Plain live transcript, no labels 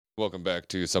Welcome back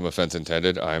to Some Offense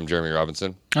Intended. I'm Jeremy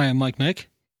Robinson. I am Mike Mick.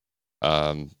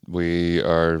 We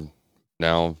are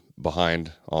now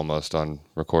behind almost on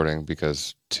recording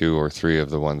because 2 or 3 of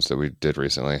the ones that we did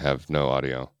recently have no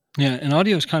audio. Yeah, and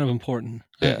audio is kind of important.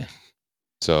 Yeah.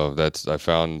 So I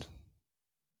found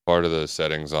part of the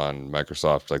settings on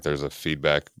Microsoft, like there's a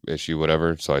feedback issue,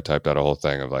 whatever. So I typed out a whole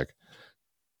thing of like,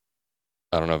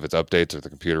 I don't know if it's updates or the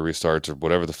computer restarts or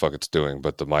whatever the fuck it's doing,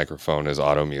 but the microphone is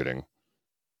auto muting.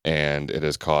 And it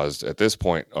has caused, at this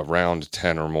point, around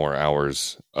 10 or more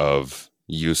hours of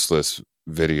useless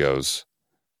videos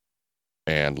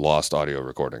and lost audio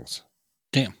recordings.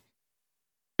 Damn.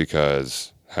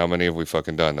 Because how many have we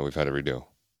fucking done that we've had to redo?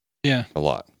 Yeah. A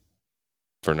lot.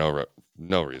 For no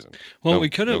reason. Well, we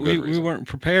couldn't, we weren't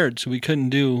prepared, so we couldn't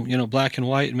do, black and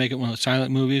white and make it one of the silent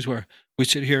movies where we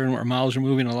sit here and our mouths are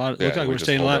moving a lot. It looks like we're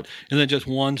saying a lot, and then just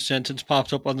one sentence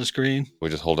pops up on the screen. We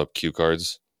just hold up cue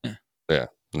cards. Yeah.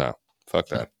 No. Fuck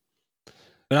that.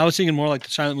 But I was thinking more like the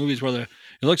silent movies where it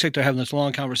looks like they're having this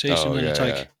long conversation, and it's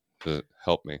like... Does it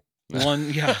help me?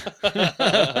 One, yeah.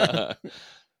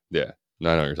 Yeah. No,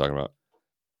 I know what you're talking about.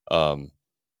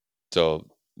 So,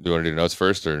 do you want to do notes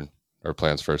first or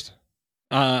plans first?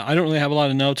 I don't really have a lot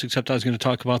of notes, except I was going to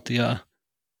talk about the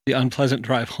unpleasant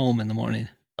drive home in the morning.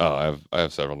 Oh, I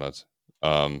have several notes.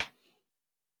 That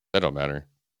don't matter.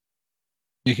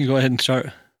 You can go ahead and start.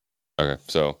 Okay,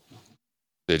 so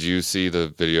did you see the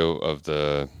video of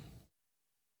I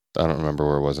don't remember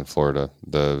where it was in Florida,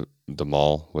 the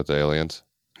mall with the aliens?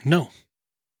 No.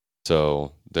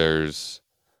 So let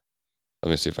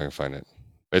me see if I can find it.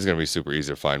 It's going to be super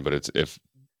easy to find, but it's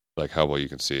how well you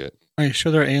can see it. Are you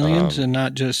sure they're aliens and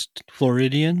not just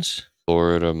Floridians?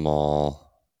 Florida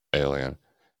Mall alien.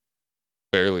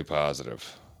 Fairly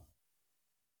positive.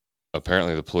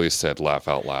 Apparently the police said laugh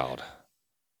out loud.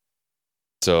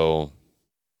 So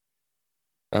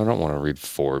I don't want to read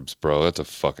Forbes, bro. That's a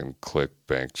fucking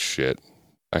clickbank shit.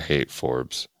 I hate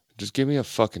Forbes. Just give me a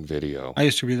fucking video. I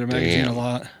used to read their magazine a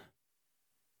lot.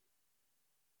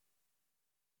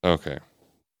 Okay.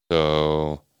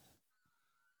 So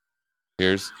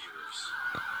here's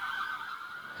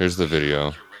the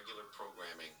video.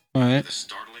 All right.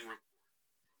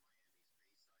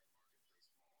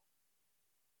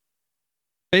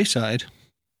 Bayside.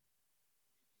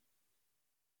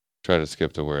 Try to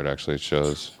skip to where it actually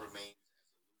shows.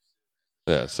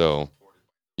 Yeah, so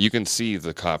you can see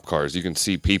the cop cars. You can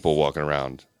see people walking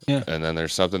around. Yeah. And then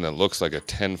there's something that looks like a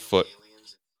 10-foot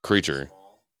creature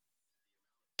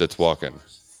that's walking.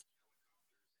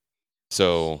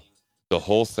 So the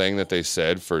whole thing that they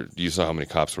said you saw how many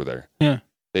cops were there. Yeah.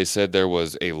 They said there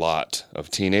was a lot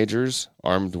of teenagers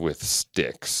armed with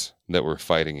sticks that were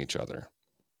fighting each other.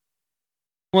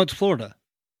 Well, it's Florida.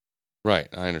 Right,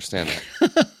 I understand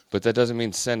that. But that doesn't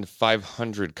mean send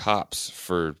 500 cops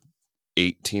for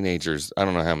 8 teenagers. I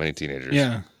don't know how many teenagers.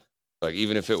 Yeah. Like,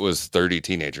 even if it was 30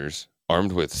 teenagers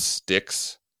armed with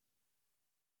sticks.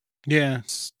 Yeah.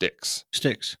 Sticks.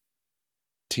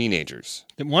 Teenagers.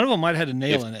 One of them might have had a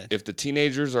nail in it. If the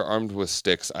teenagers are armed with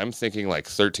sticks, I'm thinking like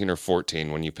 13 or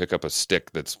 14 when you pick up a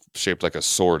stick that's shaped like a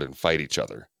sword and fight each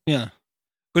other. Yeah.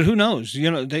 But who knows?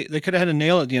 They could have had a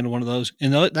nail at the end of one of those,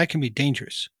 and that can be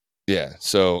dangerous. Yeah.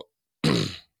 So,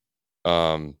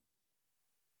 a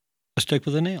stick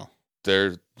with a nail.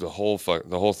 They're the whole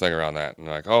thing around that, and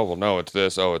like, oh well, no, it's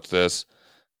this. Oh, it's this.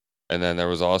 And then there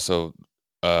was also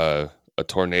a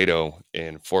tornado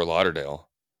in Fort Lauderdale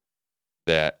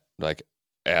that, like,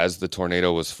 as the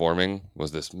tornado was forming,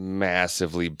 was this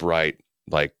massively bright,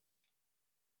 like,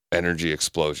 energy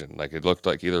explosion. Like, it looked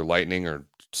like either lightning or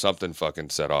something fucking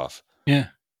set off. Yeah.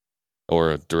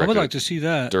 Or a directed, I would like to see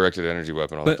that. Directed energy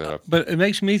weapon. I'll look that up. But it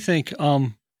makes me think,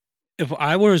 if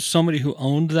I was somebody who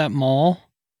owned that mall,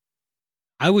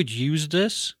 I would use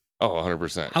this. Oh,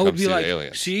 100%. I would be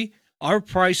like, see, our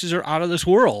prices are out of this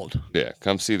world. Yeah,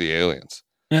 come see the aliens.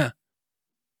 Yeah.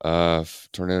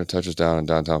 Tornado touches down in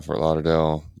downtown Fort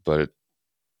Lauderdale, but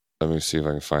let me see if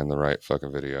I can find the right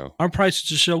fucking video. Our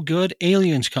prices are so good,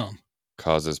 aliens come.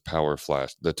 Causes power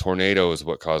flash. The tornado is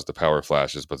what caused the power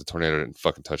flashes, but the tornado didn't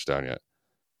fucking touch down yet.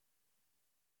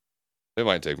 It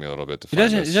might take me a little bit to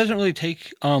find this. It doesn't really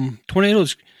take...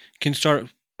 tornadoes can start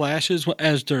flashes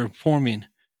as they're forming,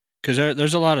 because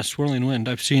there's a lot of swirling wind.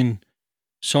 I've seen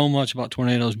so much about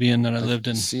tornadoes being that I lived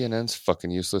in. CNN's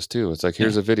fucking useless too. It's like,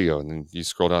 here's a video, and then you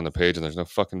scroll down the page and there's no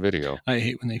fucking video. I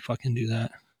hate when they fucking do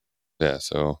that. Yeah,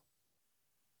 so...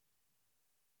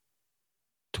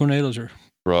 Tornadoes are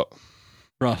rough.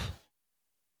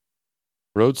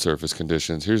 Road surface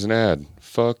conditions. Here's an ad.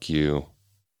 Fuck you.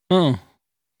 Oh,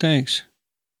 thanks.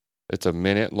 It's a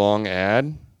minute-long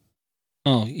ad.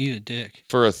 Oh, eat a dick.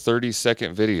 For a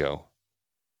 30-second video.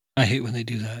 I hate when they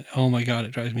do that. Oh my God,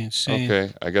 it drives me insane.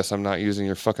 Okay, I guess I'm not using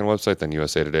your fucking website then,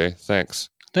 USA Today. Thanks.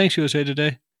 Thanks, USA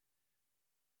Today.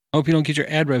 I hope you don't get your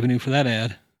ad revenue for that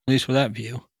ad, at least for that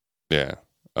view. Yeah.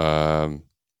 I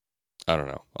don't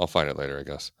know. I'll find it later, I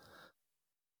guess.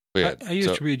 Yeah, I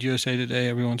used to read USA Today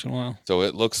every once in a while. So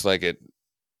it looks like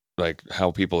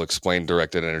how people explain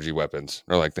directed energy weapons,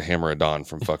 or like the Hammer of Dawn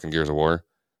from fucking Gears of War.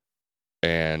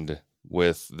 And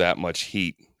with that much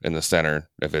heat in the center,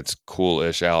 if it's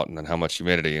cool-ish out and then how much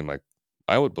humidity, I'm like,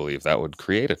 I would believe that would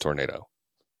create a tornado.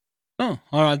 Oh,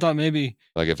 all right. I thought maybe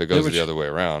like if it goes the other way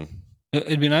around.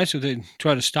 It'd be nice if they'd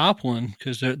try to stop one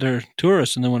because they're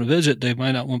tourists and they want to visit. They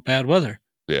might not want bad weather.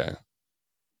 Yeah.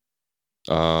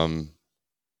 I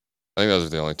think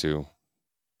those are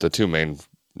the two main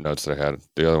notes that I had.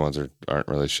 The other ones aren't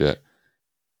really shit.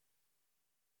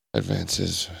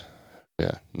 Advances.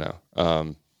 Yeah,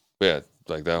 no. Yeah,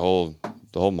 like the whole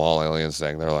mall aliens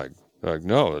thing. They're like,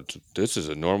 no, this is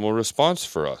a normal response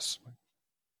for us.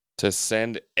 To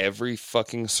send every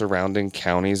fucking surrounding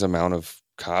county's amount of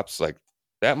cops, like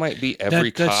that might be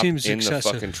every cop in excessive.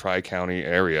 The fucking Tri-County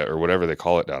area or whatever they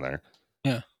call it down there.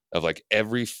 Yeah. Of like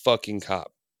every fucking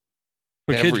cop.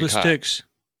 For kids with sticks.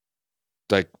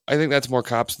 Like, I think that's more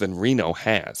cops than Reno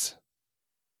has.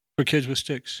 For kids with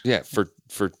sticks. Yeah,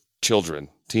 for children,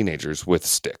 teenagers with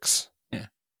sticks. Yeah.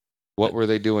 What were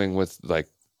they doing with, like,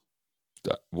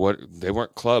 what? They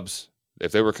weren't clubs.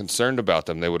 If they were concerned about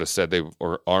them, they would have said they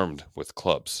were armed with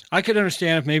clubs. I could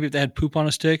understand if maybe they had poop on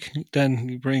a stick, then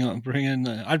you I'd bring in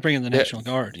the National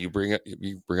Guard. You bring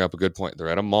up a good point. They're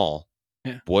at a mall.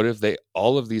 Yeah. What if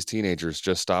all of these teenagers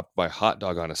just stopped by hot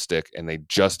dog on a stick and they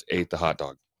just ate the hot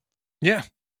dog? Yeah.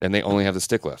 And they only have the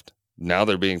stick left. Now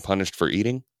they're being punished for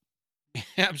eating?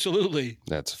 Absolutely.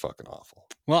 That's fucking awful.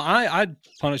 Well, I'd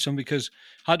punish them because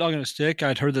hot dog on a stick,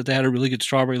 I'd heard that they had a really good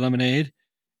strawberry lemonade.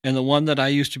 And the one that I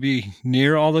used to be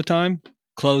near all the time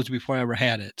closed before I ever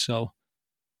had it. So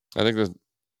I think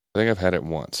I've had it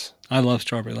once. I love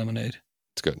strawberry lemonade.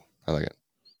 It's good. I like it.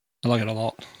 I like it a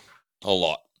lot. A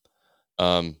lot.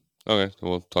 Okay, so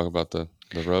we'll talk about the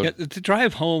road. Yeah, the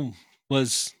drive home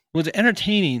was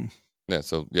entertaining. Yeah,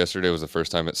 so yesterday was the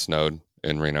first time it snowed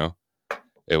in Reno.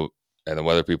 And the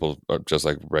weather people are just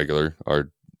like regular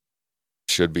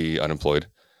should be unemployed.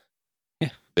 Yeah.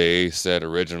 They said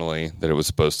originally that it was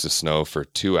supposed to snow for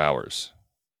 2 hours.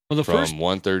 Well, from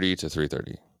 1:30 to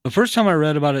 3:30. The first time I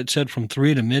read about it, it said from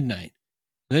 3 to midnight.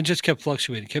 And it just kept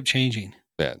fluctuating, kept changing.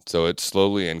 Yeah, so it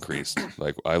slowly increased.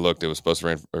 Like I looked, it was supposed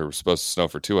to snow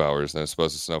for 2 hours, then it was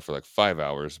supposed to snow for like 5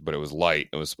 hours, but it was light.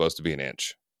 It was supposed to be an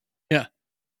inch. Yeah.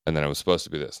 And then it was supposed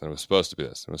to be this, and it was supposed to be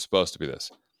this, and it was supposed to be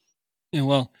this. Yeah,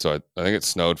 well. So I think it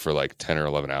snowed for like 10 or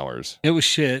 11 hours. It was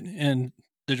shit, and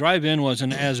the drive in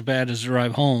wasn't as bad as the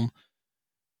drive home,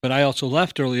 but I also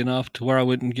left early enough to where I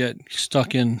wouldn't get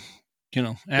stuck in,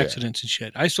 accidents and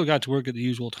shit. I still got to work at the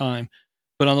usual time,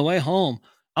 but on the way home,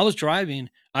 I was driving.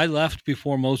 I left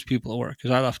before most people at work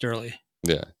because I left early.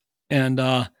 Yeah. And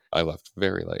I left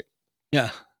very late.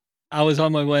 Yeah. I was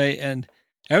on my way and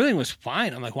everything was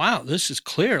fine. I'm like, wow, this is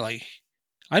clear. Like,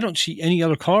 I don't see any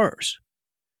other cars.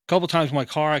 A couple times in my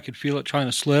car, I could feel it trying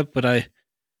to slip, but I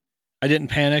didn't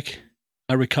panic.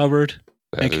 I recovered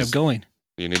and kept going.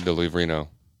 You need to leave Reno.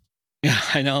 Yeah,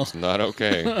 I know. It's not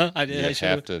okay. I did.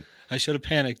 I should have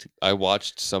panicked. I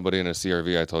watched somebody in a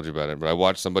CRV. I told you about it, but I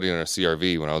watched somebody in a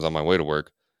CRV when I was on my way to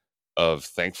work.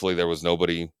 Thankfully, there was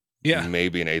nobody. Yeah.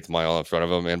 Maybe an eighth mile in front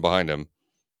of him and behind him.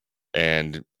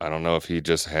 And I don't know if he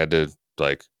just had to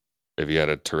if he had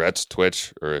a Tourette's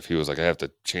twitch or if he was like, I have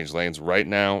to change lanes right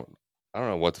now. I don't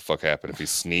know what the fuck happened. If he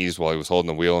sneezed while he was holding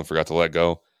the wheel and forgot to let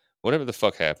go, whatever the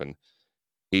fuck happened,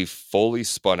 he fully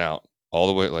spun out all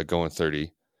the way, like going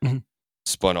 30,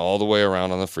 spun all the way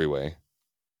around on the freeway,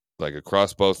 like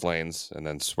across both lanes, and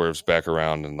then swerves back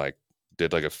around and like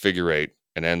did like a figure eight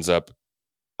and ends up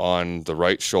on the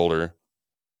right shoulder,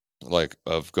 like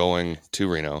of going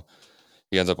to Reno.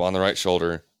 He ends up on the right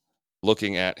shoulder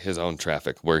looking at his own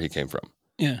traffic where he came from.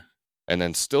 Yeah. And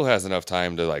then still has enough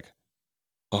time to like,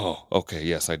 oh, okay,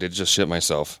 yes, I did just shit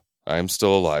myself. I am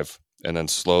still alive. And then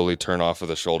slowly turn off of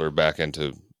the shoulder back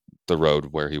into the road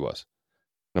where he was.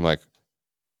 And I'm like,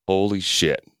 holy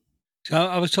shit. So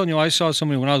I was telling you, I saw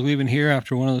somebody when I was leaving here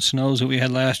after one of the snows that we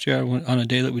had last year on a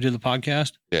day that we did the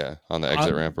podcast. Yeah, on the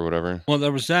exit ramp or whatever. Well,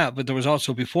 there was that, but there was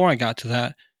also, before I got to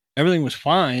that, everything was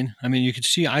fine. I mean, you could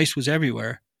see ice was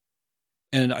everywhere.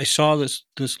 And I saw this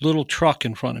little truck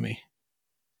in front of me.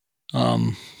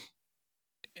 And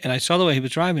I saw the way he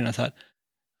was driving, and I thought,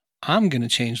 I'm going to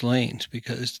change lanes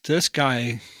because this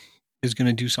guy is going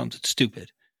to do something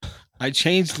stupid. I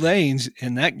changed lanes,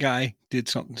 and that guy did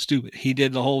something stupid. He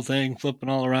did the whole thing, flipping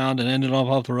all around, and ended up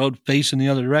off the road facing the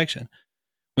other direction,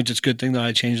 which is a good thing that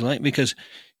I changed lane because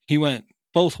he went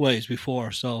both ways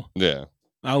before. So Yeah.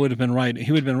 I would have been right.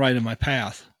 He would have been right in my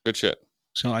path. Good shit.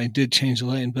 So I did change the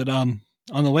lane. But on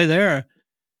the way there,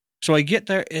 so I get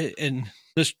there, and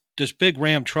this big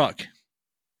Ram truck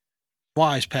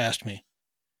flies past me.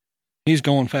 He's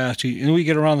going fast. And we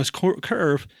get around this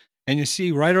curve, and you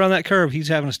see right around that curve, he's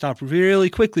having to stop really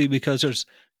quickly because there's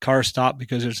cars stopped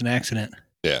because there's an accident.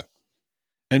 Yeah.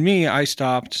 And me, I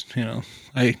stopped.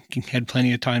 I had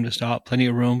plenty of time to stop, plenty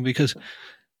of room because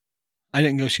I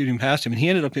didn't go shooting past him, and he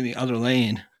ended up in the other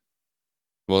lane.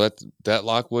 Well, that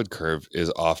Lockwood curve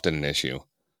is often an issue,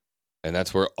 and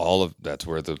that's where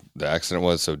the accident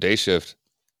was. So day shift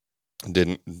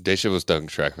was stuck in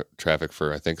traffic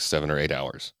for I think 7 or 8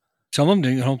 hours. Some of them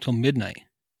didn't get home till midnight.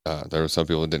 There were some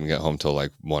people that didn't get home till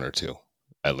like 1 or 2,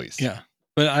 at least. Yeah,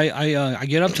 but I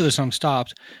get up to this, I'm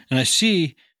stopped, and I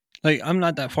see, like, I'm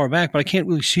not that far back, but I can't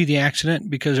really see the accident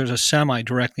because there's a semi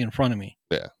directly in front of me.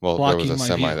 Yeah, well, there was a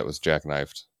semi that was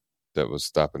jackknifed that was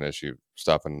stopping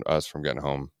us from getting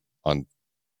home on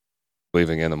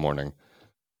leaving in the morning.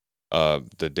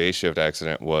 The day shift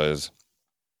accident was,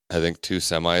 I think, 2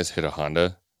 semis hit a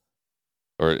Honda,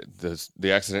 or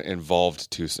the accident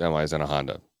involved 2 semis and a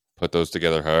Honda. Put those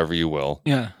together however you will.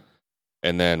 Yeah.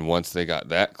 And then once they got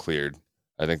that cleared,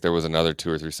 I think there was another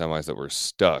 2 or 3 semis that were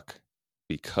stuck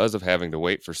because of having to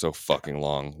wait for so fucking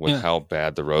long with how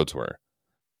bad the roads were.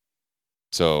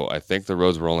 So I think the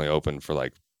roads were only open for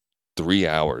like 3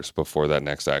 hours before that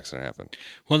next accident happened.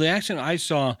 Well, the accident I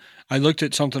saw, I looked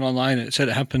at something online and it said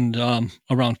it happened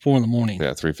around 4 a.m.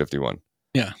 Yeah, 3:51.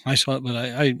 Yeah, I saw it, but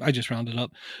I just rounded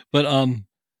up. But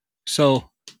so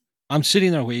I'm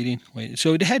sitting there waiting.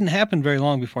 So it hadn't happened very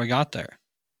long before I got there.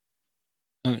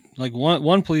 I mean, like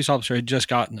one police officer had just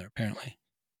gotten there, apparently.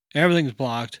 Everything's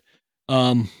blocked.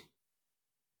 Then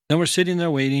we're sitting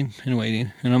there waiting,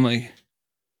 and I'm like,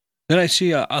 then I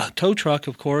see a tow truck,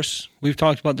 of course. We've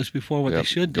talked about this before, what they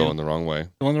should do. Going the wrong way.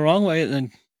 Going the wrong way, and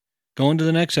then going to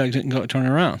the next exit and turn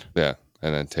around. Yeah,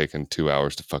 and then taking 2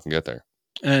 hours to fucking get there.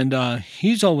 And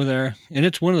he's over there, and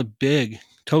it's one of the big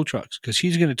tow trucks because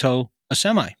he's going to tow a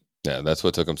semi. Yeah, that's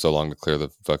what took him so long to clear the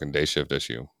fucking day shift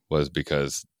issue, was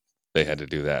because they had to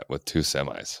do that with 2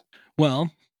 semis.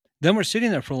 Well, then we're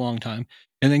sitting there for a long time,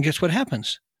 and then guess what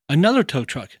happens? Another tow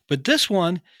truck. But this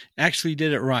one actually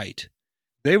did it right.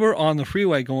 They were on the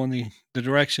freeway going the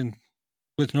direction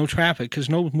with no traffic because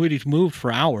nobody's moved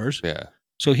for hours. Yeah.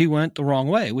 So he went the wrong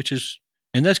way, which is,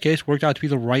 in this case, worked out to be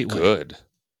the right way. Good.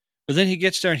 But then he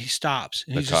gets there and he stops.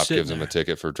 And the cop gives him a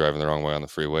ticket for driving the wrong way on the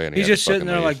freeway. And he's just sitting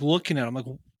there like looking at him like,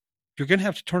 you're going to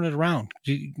have to turn it around.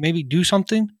 Maybe do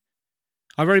something?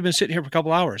 I've already been sitting here for a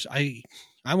couple hours. I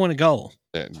want to go.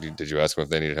 Did you ask them if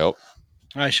they needed help?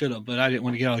 I should have, but I didn't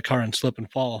want to get out of the car and slip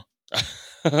and fall.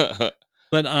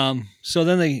 But so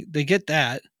then they get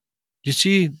that. You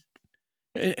see,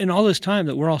 in all this time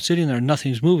that we're all sitting there and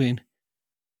nothing's moving,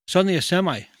 suddenly a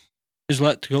semi is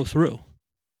let to go through.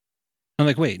 I'm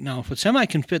like, wait, now if a semi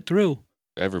can fit through,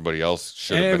 everybody else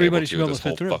should have been able to this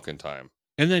whole fucking time.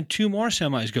 And then 2 more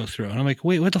semis go through, and I'm like,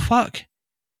 wait, what the fuck?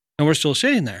 And we're still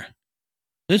sitting there.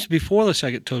 This is before the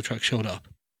second tow truck showed up.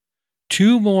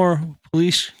 2 more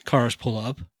police cars pull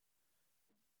up.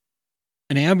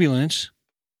 An ambulance.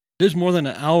 This is more than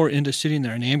an hour into sitting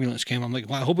there. An ambulance came. I'm like,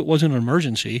 well, I hope it wasn't an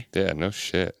emergency. Yeah, no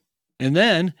shit. And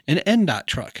then an NDOT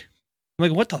truck. I'm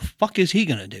like, what the fuck is he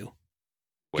going to do?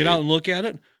 Get out and look at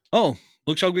it? Oh,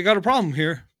 looks like we got a problem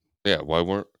here. Yeah,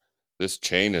 this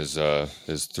chain is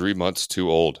 3 months too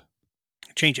old.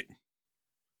 Change it.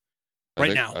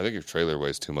 Now. I think your trailer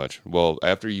weighs too much. Well,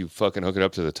 after you fucking hook it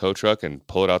up to the tow truck and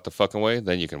pull it out the fucking way,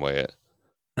 then you can weigh it.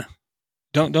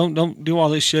 Don't do all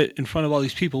this shit in front of all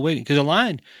these people waiting, because the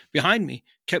line behind me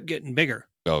kept getting bigger.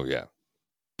 Oh yeah,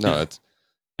 no,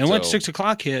 and once 6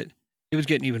 o'clock hit, it was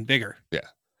getting even bigger. Yeah.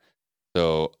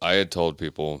 So I had told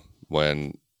people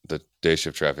when the day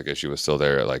shift traffic issue was still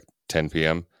there at like 10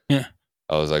 p.m. Yeah.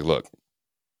 I was like, look,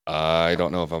 I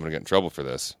don't know if I'm going to get in trouble for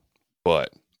this, but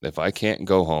if I can't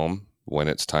go home when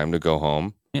it's time to go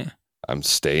home, I'm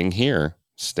staying here,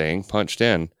 staying punched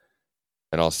in,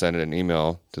 and I'll send an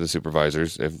email to the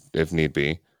supervisors if need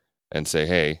be and say,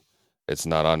 hey, it's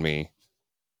not on me.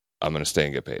 I'm going to stay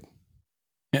and get paid.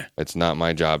 Yeah. It's not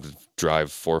my job to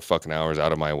drive 4 fucking hours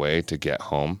out of my way to get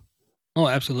home. Oh,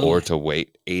 absolutely. Or to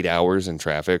wait 8 hours in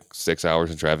traffic, 6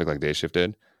 hours in traffic like day shift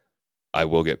did. I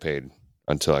will get paid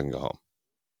until I can go home.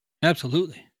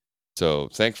 Absolutely. So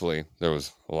thankfully, there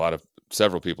was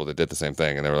several people that did the same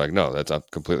thing, and they were like, no, that's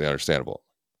completely understandable.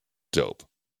 Dope.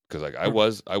 because like I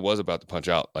was about to punch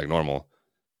out like normal,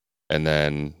 and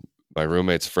then my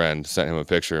roommate's friend sent him a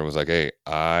picture and was like, "Hey,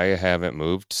 I haven't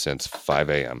moved since 5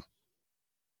 a.m."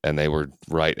 And they were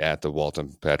right at the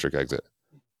Walton Patrick exit.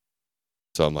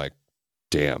 So I'm like,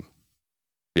 "Damn,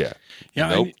 yeah, Yeah.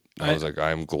 nope." I was like,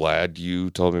 "I'm glad you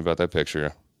told me about that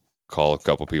picture." Call a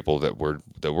couple people that were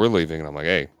leaving, and I'm like,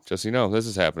 "Hey, just so you know, this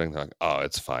is happening." They're like, "Oh,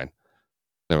 it's fine."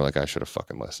 They were like, "I should have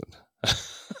fucking listened."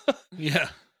 Yeah.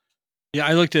 Yeah.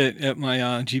 I looked at my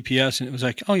GPS and it was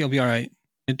like, oh, you'll be all right.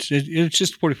 It's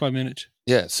just 45 minutes.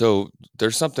 Yeah, so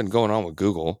there's something going on with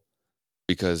Google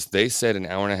because they said an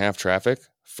hour and a half traffic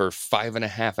for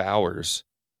 5.5 hours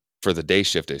for the day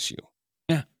shift issue.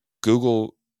 Yeah.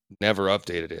 Google never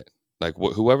updated it. Like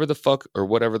whoever the fuck or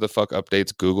whatever the fuck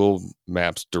updates Google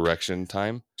Maps direction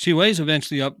time. See, Waze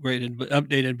eventually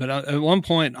updated, but at one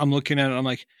point I'm looking at it, I'm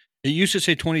like, it used to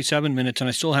say 27 minutes and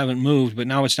I still haven't moved, but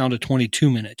now it's down to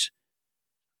 22 minutes.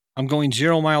 I'm going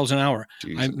 0 miles an hour.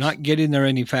 Jesus. I'm not getting there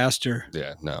any faster.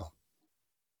 Yeah, no.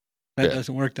 That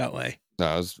doesn't work that way. No,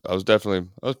 I was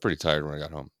pretty tired when I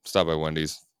got home. Stopped by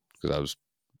Wendy's because I was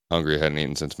hungry. I hadn't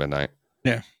eaten since midnight.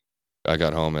 Yeah. I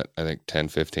got home at, I think,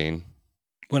 10:15.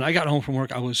 When I got home from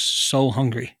work, I was so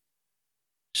hungry.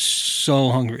 So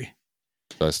hungry.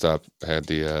 So I stopped, had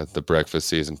the breakfast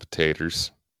seasoned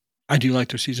potatoes. I do like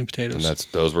their seasoned potatoes. And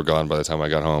those were gone by the time I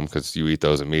got home because you eat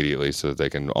those immediately so that they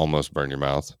can almost burn your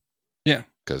mouth. Yeah.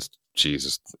 Because,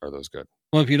 Jesus, are those good.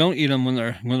 Well, if you don't eat them when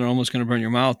they're almost going to burn your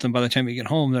mouth, then by the time you get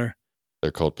home, they're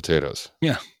cold potatoes.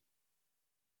 Yeah.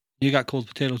 You got cold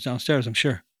potatoes downstairs, I'm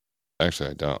sure.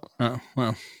 Actually, I don't. Oh,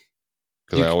 well.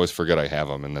 Because I always forget I have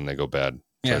them and then they go bad.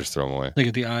 So I just throw them away. Look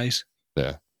at the eyes.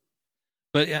 Yeah.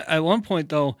 But at one point,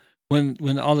 though,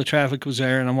 when all the traffic was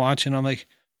there and I'm watching, I'm like,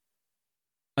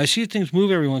 I see things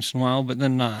move every once in a while, but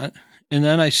then not. And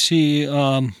then I see,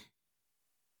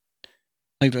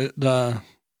 like there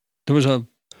was a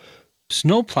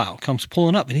snowplow comes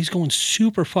pulling up and he's going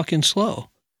super fucking slow.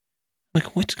 I'm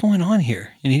like, what's going on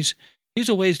here? And he's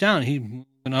a ways down. He's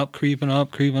moving up, creeping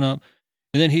up.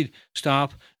 And then he'd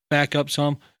stop, back up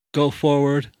some, go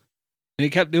forward. And he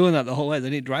kept doing that the whole way.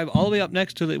 Then he'd drive all the way up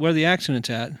next to where the accident's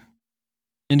at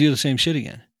and do the same shit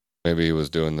again. Maybe he was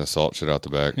doing the salt shit out the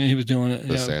back. And he was doing it.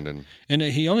 The sanding. And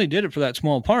he only did it for that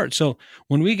small part. So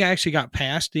when we actually got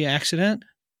past the accident,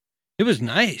 it was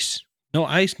nice. No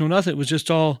ice, no nothing. It was just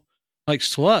all like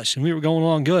slush. And we were going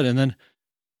along good. And then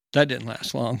that didn't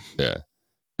last long. Yeah.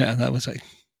 Yeah, that was like...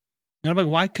 And I'm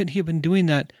like, why couldn't he have been doing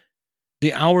that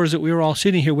the hours that we were all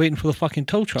sitting here waiting for the fucking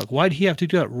tow truck? Why did he have to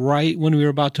do that right when we were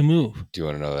about to move? Do you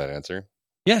want to know that answer?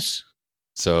 Yes.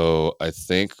 So I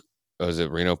think, was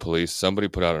it Reno police? Somebody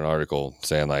put out an article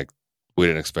saying like, we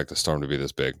didn't expect the storm to be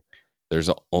this big. There's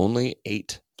only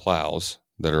 8 plows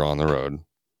that are on the road.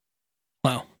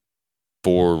 Wow.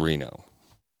 For Reno.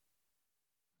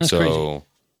 That's crazy.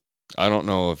 I don't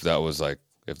know if that was like,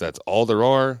 if that's all there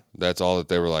are, that's all that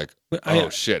they were like,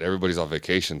 shit, everybody's on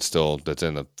vacation still that's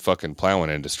in the fucking plowing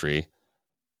industry.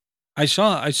 I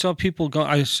saw people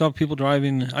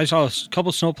driving. I saw a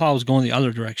couple snowplows going the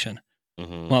other direction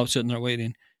while I was sitting there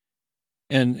waiting.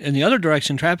 And in the other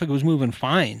direction, traffic was moving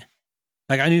fine.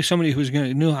 Like I knew somebody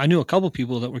I knew a couple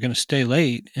people that were going to stay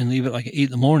late and leave at like 8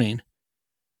 in the morning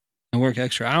and work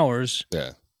extra hours.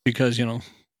 Yeah. Because,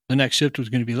 the next shift was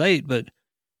going to be late. But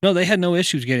no, they had no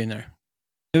issues getting there.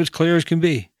 It was clear as can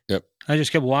be. Yep. I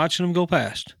just kept watching them go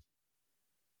past.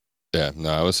 Yeah, no,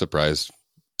 I was surprised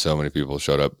so many people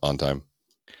showed up on time.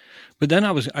 But then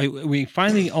we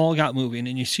finally all got moving,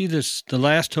 and you see this, the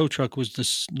last tow truck was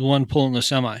the one pulling the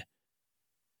semi.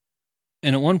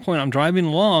 And at one point I'm driving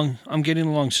along, I'm getting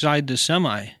alongside the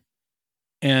semi,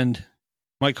 and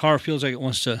my car feels like it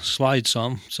wants to slide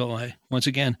some. So I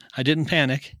didn't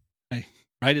panic. I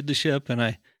righted the ship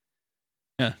and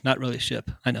not really a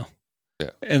ship. I know. Yeah.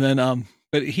 And then,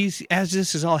 but as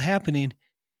this is all happening,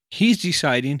 he's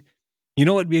deciding, you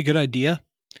know what would be a good idea?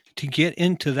 To get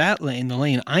into that lane, the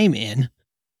lane I'm in,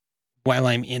 while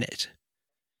I'm in it.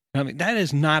 I mean, that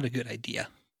is not a good idea.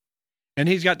 And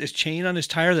he's got this chain on his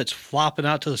tire that's flopping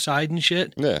out to the side and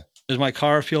shit. Yeah. Does my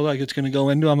car feel like it's going to go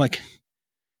into? I'm like,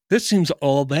 this seems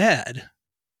all bad.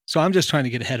 So I'm just trying to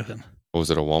get ahead of him. Was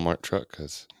it a Walmart truck?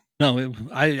 No,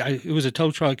 it was a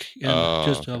tow truck and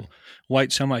a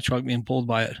white semi truck being pulled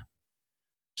by it.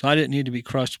 So I didn't need to be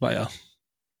crushed by a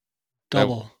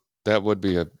double. That would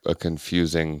be a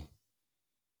confusing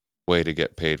way to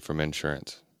get paid from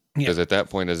insurance. Because at that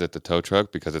point, is it the tow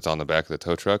truck because it's on the back of the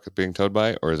tow truck being towed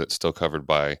by, or is it still covered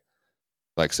by,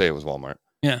 like, say it was Walmart?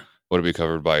 Yeah. Would it be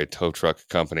covered by a tow truck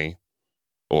company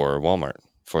or Walmart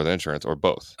for the insurance, or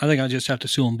both? I think I just have to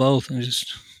sue them both and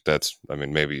just.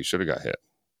 Maybe you should have got hit.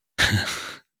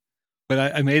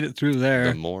 But I made it through The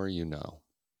there. more you know.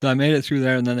 I made it through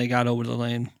there, and then they got over the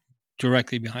lane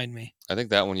directly behind me. I think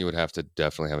that one you would have to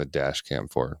definitely have a dash cam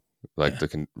for. Like Yeah.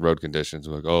 the road conditions,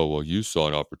 like, oh, well, you saw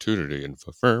an opportunity. And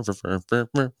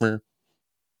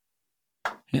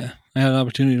Yeah, I had an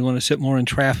opportunity to want to sit more in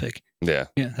traffic. yeah.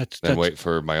 Yeah, that's And wait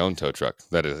for my own tow truck.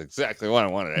 That is exactly what I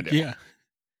wanted to do. Yeah,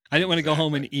 I didn't want to go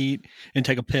home and eat and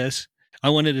take a piss. I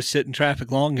wanted to sit in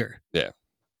traffic longer. Yeah.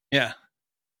 Yeah.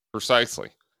 Precisely.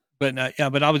 But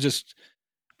but I was just,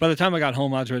 by the time I got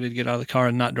home, I was ready to get out of the car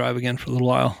and not drive again for a little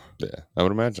while. Yeah, I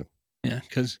would imagine. Yeah,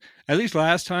 because at least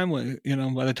last time, when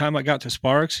by the time I got to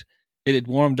Sparks, it had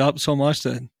warmed up so much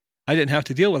that I didn't have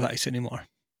to deal with ice anymore.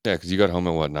 Yeah, because you got home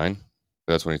at what, 9?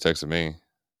 That's when you texted me.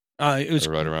 It was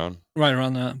or right around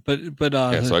that. But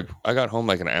yeah, so I got home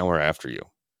like an hour after you.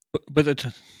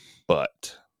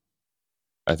 But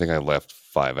I think I left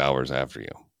 5 hours after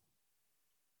you.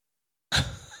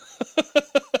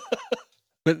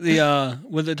 But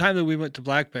with the time that we went to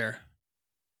Black Bear,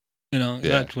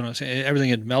 that's when I was saying everything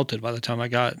had melted by the time I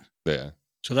got. Yeah.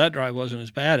 So that drive wasn't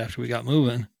as bad after we got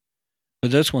moving.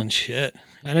 But this one, shit.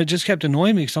 And it just kept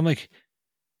annoying me because I'm like,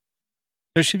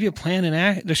 there should be a plan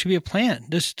there should be a plan.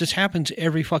 This happens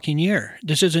every fucking year.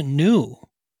 This isn't new.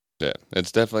 Yeah,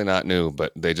 it's definitely not new,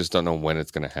 but they just don't know when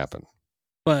it's going to happen.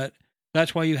 But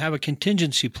that's why you have a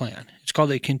contingency plan. It's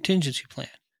called a contingency plan.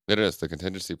 It is. The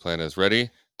contingency plan is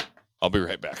ready. I'll be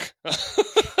right back.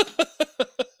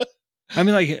 I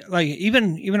mean, like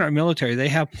even our military, they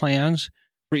have plans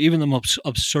for even the most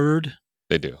absurd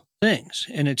they do things,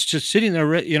 and it's just sitting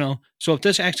there, So if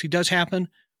this actually does happen,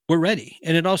 we're ready.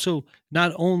 And it also,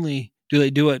 not only do they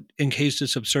do it in case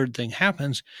this absurd thing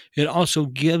happens, it also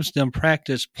gives them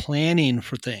practice planning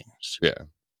for things. Yeah.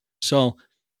 So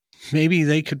maybe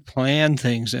they could plan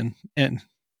things and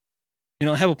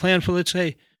have a plan for, let's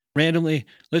say, randomly,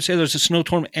 let's say there's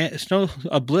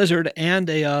a blizzard and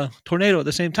a tornado at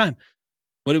the same time.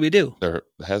 What do we do? There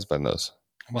has been those.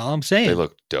 Well, I'm saying they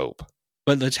look dope.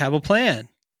 But let's have a plan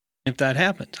if that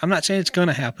happens. I'm not saying it's going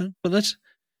to happen, but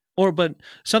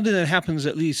something that happens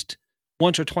at least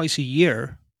once or twice a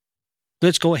year.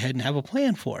 Let's go ahead and have a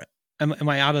plan for it. Am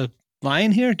I out of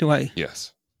line here? Do I?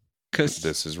 Yes. Because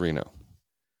this is Reno.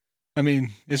 I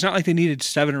mean, it's not like they needed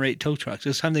 7 or 8 tow trucks.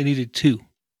 This time they needed 2.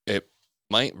 It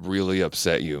might really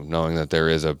upset you knowing that there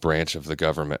is a branch of the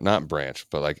government, not branch,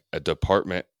 but like a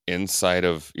department inside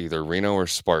of either Reno or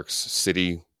Sparks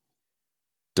City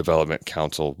Development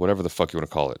Council, whatever the fuck you want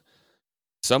to call it.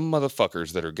 Some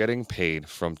motherfuckers that are getting paid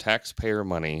from taxpayer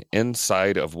money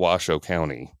inside of Washoe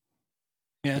County.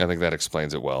 Yeah. I think that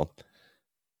explains it well.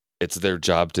 It's their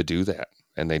job to do that,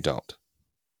 and they don't.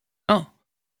 Oh.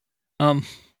 Do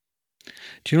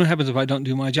you know what happens if I don't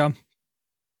do my job?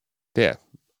 Yeah.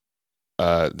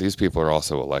 These people are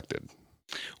also elected.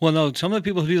 Well, no, some of the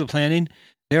people who do the planning,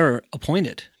 they're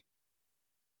appointed.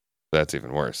 That's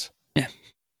even worse. Yeah.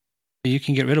 You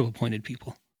can get rid of appointed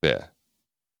people. Yeah.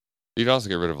 You can also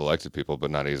get rid of elected people,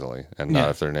 but not easily. And not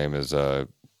if their name is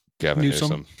Gavin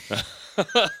Newsom.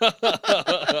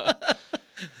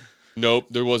 Nope,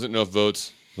 there wasn't enough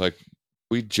votes. Like,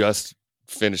 we just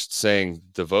finished saying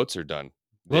the votes are done.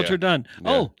 Votes are done.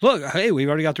 Yeah. Oh, look, hey, we've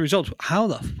already got the results. How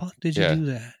the fuck did you do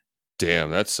that? Damn,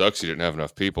 that sucks. You didn't have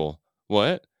enough people.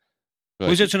 What? Like,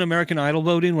 was this an American Idol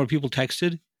voting where people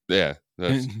texted? Yeah.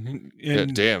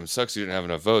 Damn, sucks you didn't have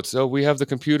enough votes. Oh, we have the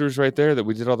computers right there that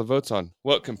we did all the votes on.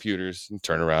 What computers? And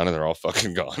turn around and they're all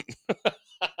fucking gone.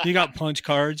 You got punch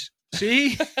cards.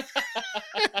 See?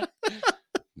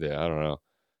 Yeah, I don't know.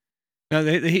 No,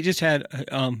 he just had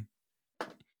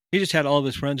all of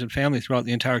his friends and family throughout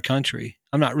the entire country.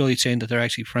 I'm not really saying that they're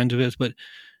actually friends of his, but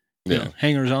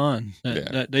hangers on.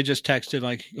 That they just texted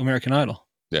like American Idol.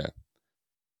 Yeah.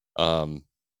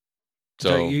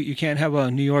 So you can't have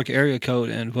a New York area code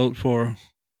and vote for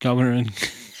governor in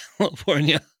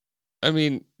California. I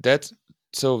mean, that's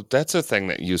a thing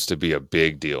that used to be a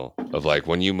big deal of like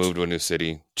when you move to a new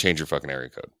city, change your fucking area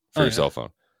code for your cell phone.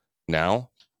 Now,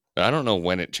 I don't know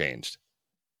when it changed,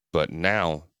 but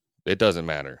now it doesn't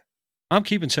matter. I'm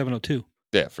keeping 702.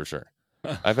 Yeah, for sure.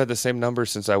 I've had the same number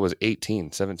since I was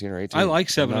 17 or 18. I like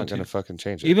 702. I'm not going to fucking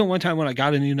change it. Even one time when I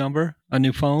got a new number, a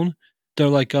new phone, they're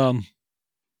like, do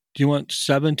you want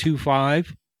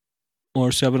 725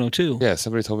 or 702? Yeah,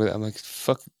 somebody told me that. I'm like,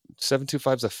 fuck,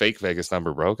 725 is a fake Vegas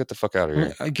number, bro. Get the fuck out of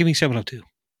here. Give me 702.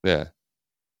 Yeah.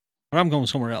 Or I'm going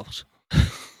somewhere else.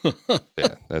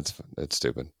 Yeah, that's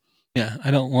stupid. Yeah,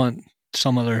 I don't want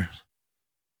some other.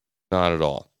 Not at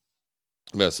all.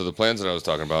 Yeah, so the plans that I was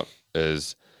talking about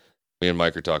is me and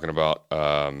Mike are talking about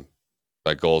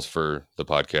like goals for the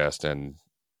podcast and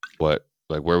what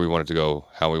like where we want it to go,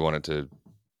 how we want it to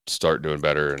start doing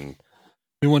better, and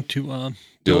We want to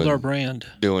build our brand.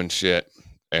 Doing shit.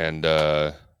 And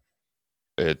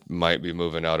it might be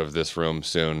moving out of this room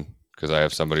soon because I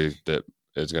have somebody that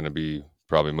is going to be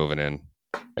probably moving in,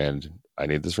 and I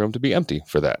need this room to be empty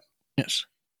for that. Yes.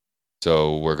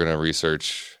 So we're going to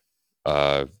research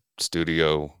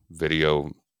studio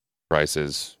video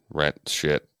prices, rent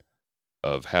shit,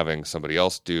 of having somebody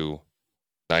else do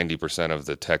 90% of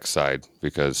the tech side,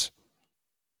 because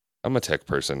I'm a tech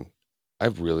person. I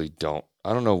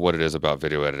don't know what it is about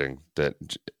video editing that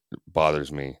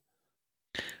bothers me.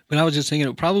 But I was just thinking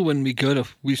it probably wouldn't be good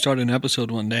if we started an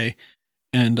episode one day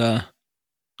and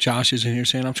Josh is in here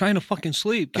saying, I'm trying to fucking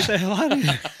sleep. Get the hell out of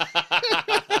here.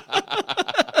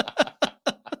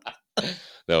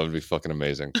 That would be fucking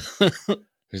amazing.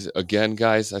 Again,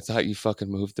 guys, I thought you fucking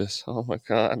moved this. Oh my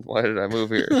God, why did I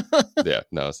move here? Yeah,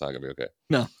 no, it's not gonna be okay.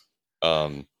 No.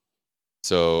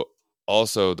 So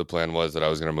also the plan was that I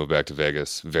was gonna move back to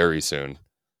Vegas very soon.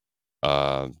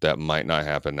 That might not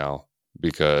happen now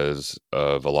because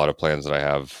of a lot of plans that I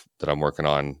have that I'm working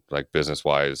on, like business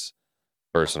wise,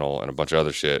 personal, and a bunch of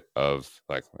other shit. Of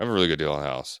like, I have a really good deal on the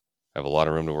house. I have a lot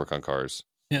of room to work on cars.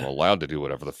 Yeah. I'm allowed to do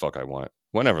whatever the fuck I want,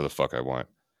 whenever the fuck I want.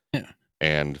 Yeah.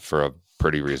 And for a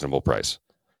pretty reasonable price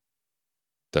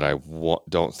that I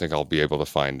don't think I'll be able to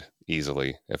find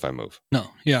easily if I move. No.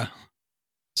 Yeah.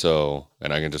 So,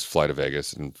 and I can just fly to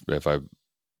Vegas, and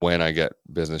when I get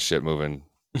business shit moving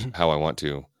how I want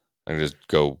to, I can just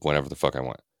go whenever the fuck I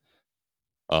want.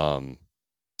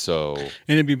 So, and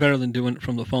it'd be better than doing it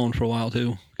from the phone for a while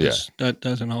too. Yeah. That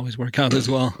doesn't always work out as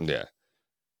well. Yeah.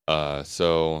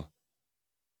 So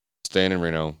staying in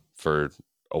Reno for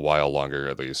a while longer,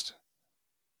 at least.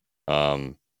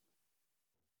 So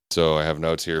I have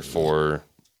notes here for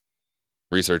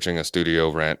researching a studio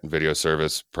rent video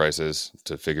service prices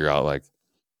to figure out, like,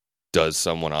 does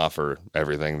someone offer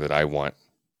everything that I want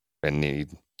and need,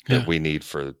 that we need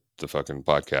for the fucking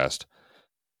podcast?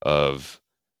 Of,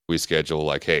 we schedule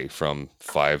like, hey, from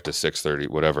 5 to 6:30,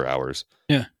 whatever hours.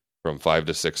 Yeah. From 5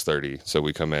 to 6:30. So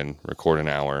we come in, record an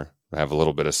hour, have a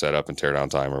little bit of setup and tear down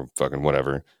time or fucking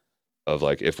whatever. Of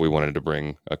like, if we wanted to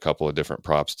bring a couple of different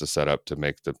props to set up to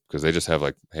make because they just have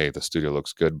like, hey, the studio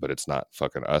looks good, but it's not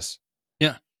fucking us.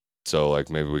 Yeah. So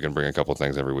like, maybe we can bring a couple of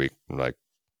things every week, like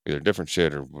either different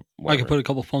shit or whatever. I could put a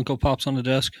couple Funko Pops on the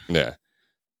desk. Yeah.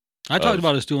 I talked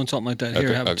about us doing something like that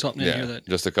here, having something in here that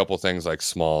just a couple things like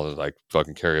small, like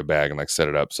fucking carry a bag and like set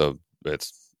it up so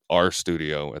it's our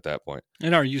studio at that point.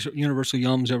 And our Universal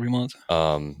Yums every month.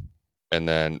 And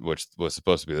then, which was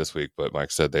supposed to be this week, but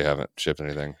Mike said they haven't shipped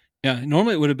anything. Yeah,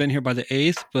 normally it would have been here by the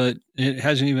 8th, but it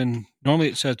hasn't even. Normally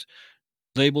it says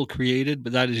label created,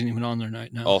 but that isn't even on there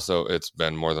right now. Also, it's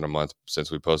been more than a month since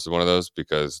we posted one of those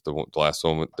because the last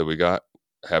one that we got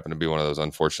happened to be one of those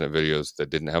unfortunate videos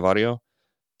that didn't have audio,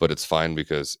 but it's fine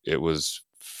because it was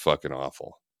fucking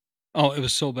awful. Oh, it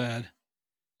was so bad.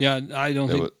 Yeah, I don't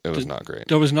think it was not great.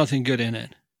 There was nothing good in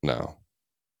it. No,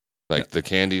 like the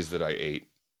candies that I ate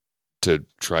to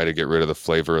try to get rid of the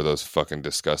flavor of those fucking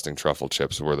disgusting truffle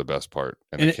chips were the best part.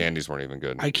 And the candies weren't even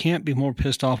good. I can't be more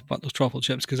pissed off about those truffle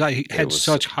chips because I had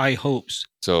such high hopes.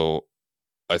 So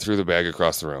I threw the bag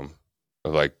across the room.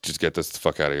 Of like, just get this the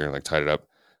fuck out of here, and like tied it up.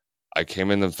 I came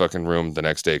in the fucking room the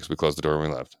next day because we closed the door when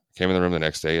we left. Came in the room the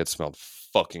next day. It smelled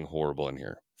fucking horrible in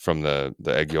here from the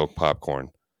egg yolk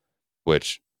popcorn,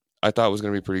 which I thought was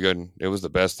going to be pretty good. It was the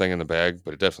best thing in the bag,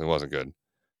 but it definitely wasn't good.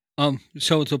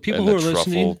 So people who are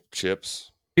listening,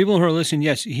 chips. People who are listening,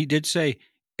 yes, he did say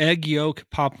egg yolk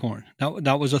popcorn.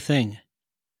 That was a thing.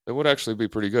 It would actually be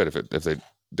pretty good if they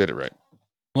did it right.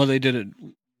 Well, they did it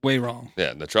way wrong.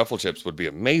 Yeah, the truffle chips would be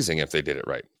amazing if they did it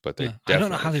right, but they definitely. I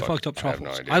don't know how they fucked up truffles. I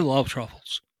have no idea. I love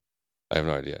truffles. I have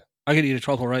no idea. I could eat a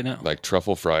truffle right now. Like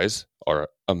truffle fries are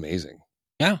amazing.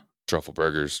 Yeah. Truffle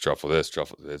burgers, truffle this,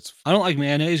 truffle. I don't like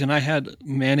mayonnaise, and I had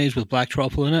mayonnaise with black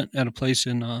truffle in it at a place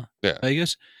in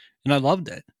Vegas, and I loved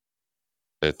it.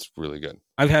 It's really good.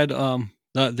 I've had the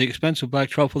expensive black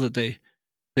truffle that they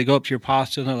go up to your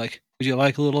pasta and they're like, "Would you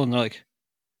like a little?" And they're like,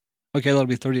 "Okay, that'll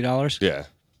be $30." Yeah.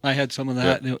 I had some of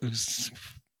that, and it was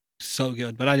so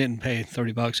good, but I didn't pay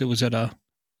 $30. It was at a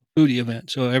foodie event,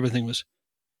 so everything was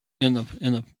in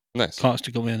the nice cost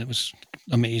to go in. It was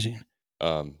amazing.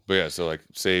 But yeah, so like,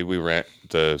 say we rent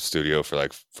the studio for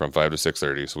like from 5 to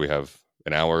 6:30, so we have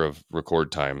an hour of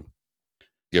record time,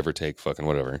 give or take, fucking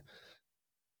whatever.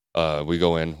 We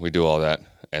go in, we do all that,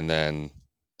 and then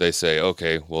they say,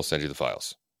 okay, we'll send you the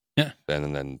files. Yeah.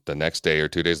 And then the next day or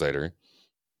 2 days later,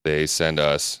 they send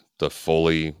us the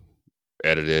fully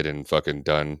edited and fucking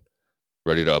done,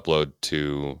 ready to upload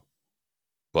to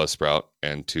Buzzsprout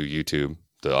and to YouTube,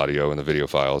 the audio and the video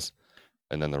files,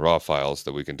 and then the raw files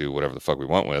that we can do whatever the fuck we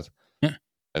want with. Yeah.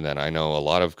 And then I know a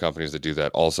lot of companies that do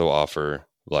that also offer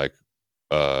like,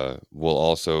 will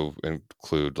also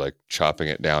include like chopping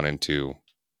it down into,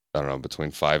 I don't know,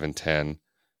 between 5 and 10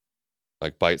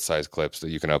 like bite-sized clips that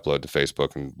you can upload to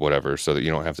Facebook and whatever, so that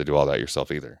you don't have to do all that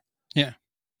yourself either. Yeah.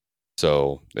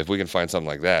 So if we can find something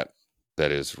like that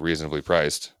that is reasonably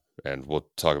priced, and we'll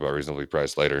talk about reasonably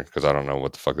priced later because I don't know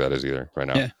what the fuck that is either right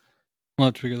now. Yeah. We'll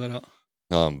have to figure that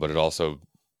out. But it also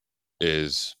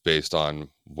is based on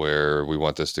where we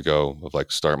want this to go of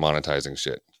like start monetizing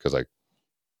shit, because like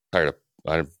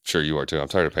I'm sure you are too. I'm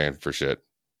tired of paying for shit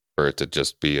for it to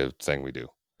just be a thing we do.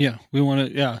 Yeah, we want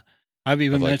to. Yeah, I've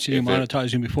even Like, mentioned you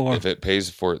monetizing before. If it pays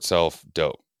for itself,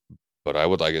 dope. But I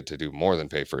would like it to do more than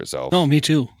pay for itself. No, me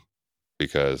too.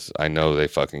 Because I know they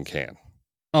fucking can.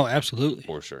 Oh, absolutely.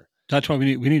 For sure. That's why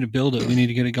we need to build it. We need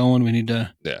to get it going. We need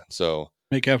to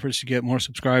make efforts to get more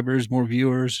subscribers, more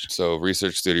viewers. So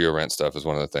research studio rent stuff is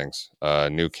one of the things.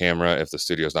 New camera if the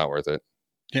studio's not worth it.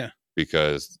 Yeah.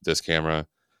 Because this camera,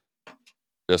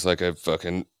 just like a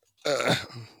fucking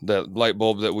that light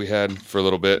bulb that we had for a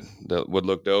little bit that would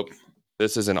look dope.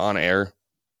 This is an on-air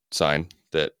sign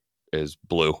that is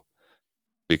blue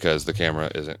because the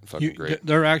camera isn't fucking great.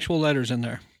 There are actual letters in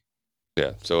there.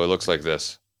 Yeah, so it looks like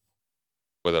this.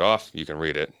 With it off, you can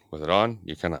read it. With it on,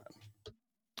 you cannot.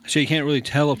 So you can't really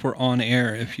tell if we're on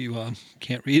air if you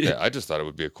can't read it. Yeah, I just thought it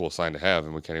would be a cool sign to have,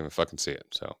 and we can't even fucking see it.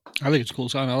 So I think it's a cool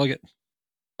sign. I like it.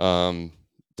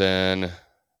 Then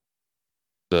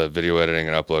the video editing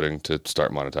and uploading to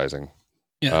start monetizing.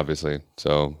 Yeah, obviously.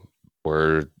 So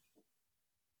we're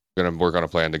gonna work on a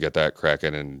plan to get that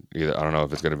cracking, and either I don't know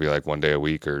if it's gonna be like one day a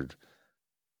week or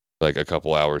like a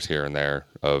couple hours here and there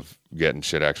of getting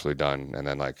shit actually done, and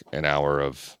then like an hour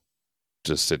of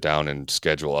just sit down and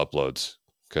schedule uploads.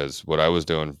 Because what I was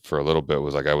doing for a little bit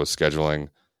was like I was scheduling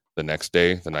the next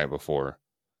day, the night before.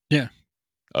 Yeah.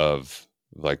 Of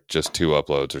like just 2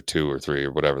 uploads or 2 or 3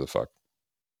 or whatever the fuck.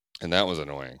 And that was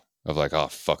annoying. Of like, oh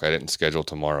fuck, I didn't schedule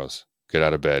tomorrow's. Get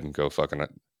out of bed and go fucking,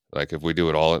 like if we do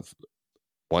it all at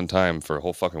one time for a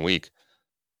whole fucking week.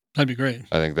 That'd be great.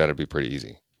 I think that'd be pretty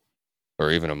easy. Or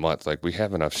even a month. Like we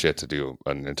have enough shit to do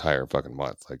an entire fucking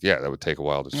month. Like, yeah, that would take a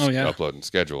while to upload and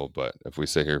schedule. But if we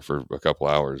sit here for a couple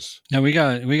hours. Yeah, we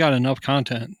got enough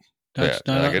content. That's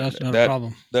not a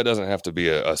problem. That doesn't have to be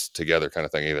a us together kind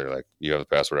of thing either. Like you have the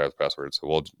password, I have the password.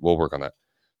 So we'll work on that.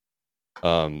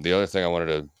 The other thing I wanted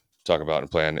to talk about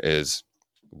and plan is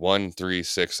 1, 3,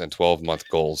 6, and 12 month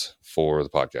goals for the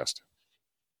podcast.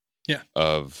 Yeah.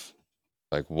 Of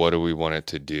like, what do we want it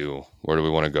to do? Where do we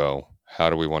want to go? How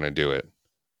do we want to do it?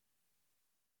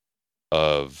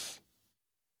 Of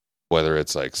whether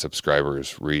it's like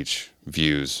subscribers, reach,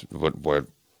 views, what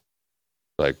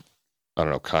like, I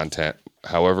don't know, content,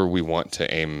 however we want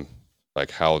to aim,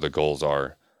 like how the goals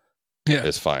are,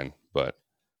 is fine. But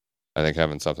I think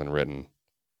having something written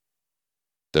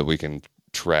that we can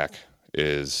track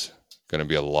is going to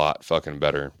be a lot fucking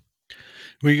better.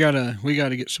 We gotta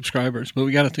get subscribers, but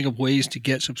we gotta think of ways to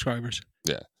get subscribers.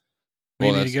 Yeah.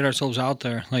 We need to get ourselves out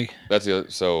there. Like that's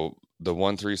so the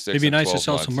 1, 3, 6. It'd be nice to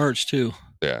sell some merch too.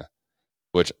 Yeah.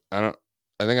 Which I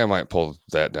think I might pull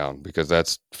that down because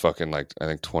that's fucking like I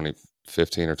think $15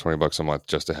 or $20 a month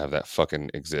just to have that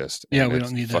fucking exist. Yeah, we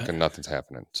don't need that. Fucking nothing's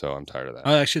happening. So I'm tired of that.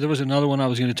 Actually, there was another one I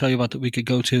was going to tell you about that we could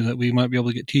go to that we might be able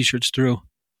to get t-shirts through.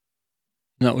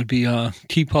 And that would be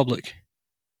TeePublic.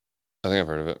 I think I've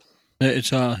heard of it.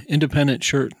 It's independent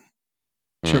shirt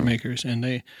makers, and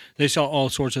they sell all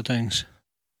sorts of things.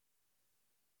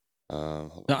 A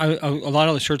lot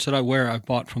of the shirts that I wear, I've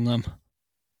bought from them.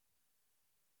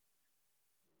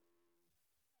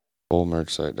 Pull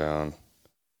merch site down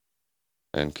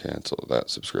and cancel that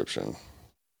subscription.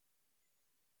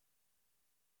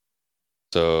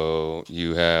 So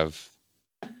you have,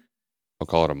 I'll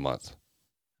call it a month.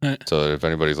 Right. So that if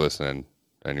anybody's listening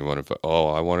and you want to,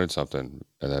 I wanted something,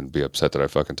 and then be upset that I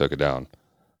fucking took it down,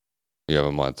 you have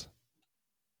a month.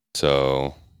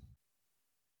 So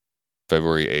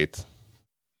February 8th,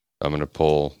 I'm going to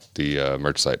pull the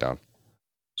merch site down.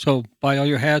 So buy all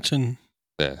your hats and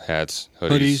hats,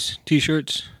 hoodies,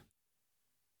 t-shirts.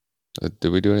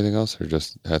 Did we do anything else, or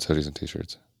just hats, hoodies, and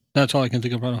t-shirts? That's all I can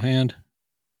think of right offhand.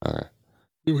 All right.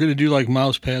 We were going to do like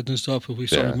mouse pads and stuff if we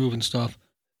started moving stuff.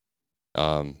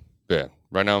 Yeah.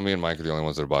 Right now, me and Mike are the only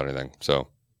ones that have bought anything, so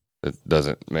it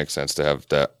doesn't make sense to have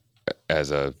that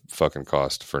as a fucking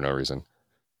cost for no reason.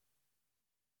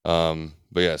 But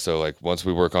yeah, so like once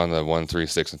we work on the 1, 3,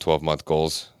 6, and 12 month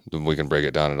goals, then we can break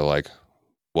it down into like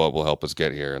what will help us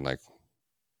get here and like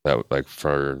that like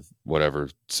for whatever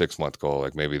 6-month goal,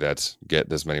 like maybe that's get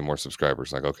this many more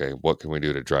subscribers. Like, okay, what can we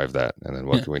do to drive that? And then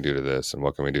what can we do to this? And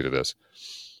what can we do to this?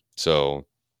 So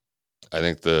I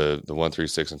think the 1, 3,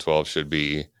 6, and 12 should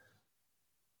be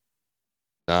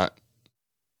not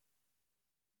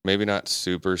maybe not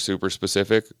super, super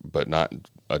specific, but not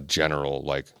a general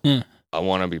like I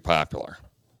want to be popular.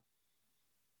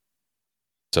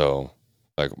 So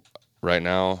like right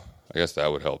now, I guess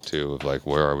that would help too. Of like,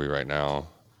 where are we right now?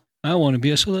 I want to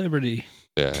be a celebrity.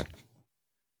 Yeah.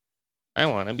 I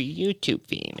want to be YouTube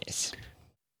famous.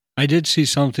 I did see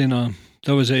something.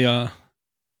 There was there's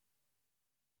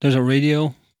a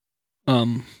radio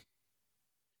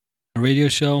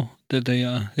show that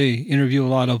they interview a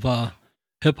lot of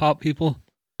hip hop people.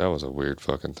 That was a weird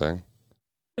fucking thing.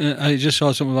 I just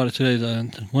saw something about it today.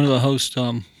 One of the hosts,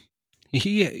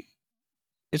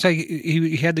 it's like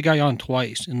he had the guy on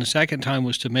twice, and the second time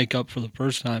was to make up for the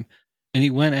first time, and he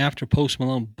went after Post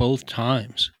Malone both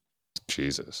times.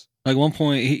 Jesus. Like one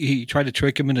point, he tried to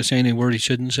trick him into saying a word he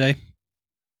shouldn't say,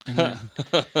 and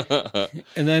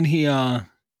then he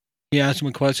asked him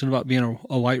a question about being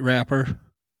a white rapper.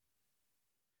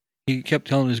 He kept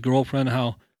telling his girlfriend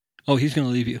how, oh, he's going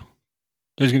to leave you.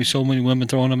 There's going to be so many women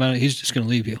throwing him at it. He's just going to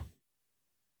leave you.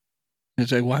 And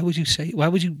it's like, why would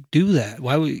you do that?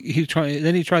 Why would he try?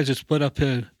 Then he tries to split up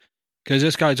because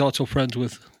this guy's also friends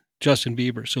with Justin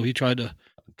Bieber. So he tried to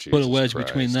put a wedge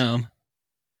between them.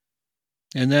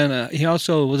 And then he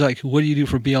also was like, what do you do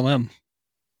for BLM?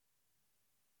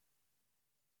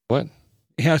 What?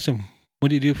 He asked him, what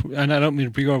do you do for, and I don't mean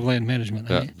Bureau of Land Management.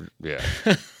 Yeah.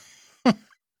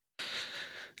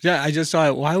 Yeah, I just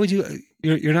thought, why would you?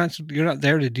 You're not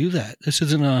there to do that. This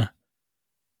isn't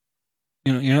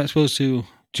you're not supposed to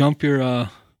jump your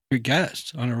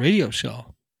guests on a radio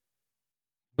show.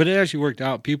 But it actually worked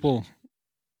out. People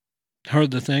heard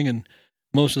the thing, and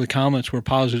most of the comments were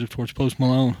positive towards Post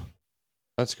Malone.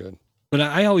 That's good. But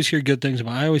I always hear good things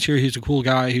about him. I always hear he's a cool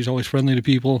guy. He's always friendly to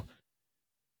people.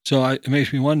 So it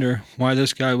makes me wonder why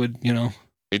this guy would,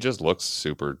 He just looks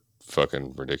super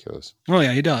fucking ridiculous. Oh,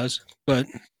 yeah, he does. But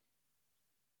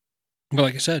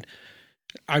like I said,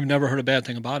 I've never heard a bad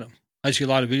thing about him. I see a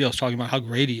lot of videos talking about how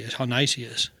great he is, how nice he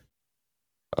is.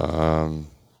 I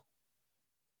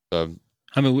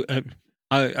mean,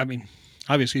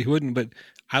 obviously he wouldn't, but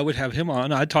I would have him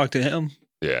on. I'd talk to him.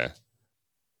 Yeah.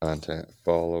 Content,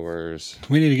 followers.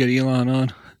 We need to get Elon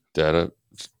on. Data.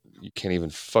 You can't even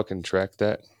fucking track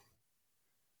that.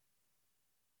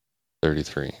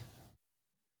 33.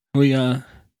 He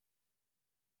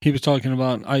was talking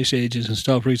about ice ages and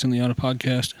stuff recently on a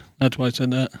podcast. That's why I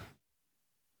said that.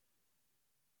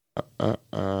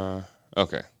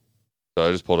 Okay. So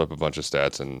I just pulled up a bunch of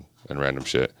stats and random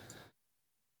shit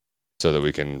so that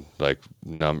we can like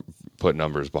put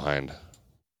numbers behind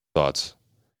thoughts.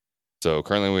 So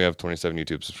currently we have 27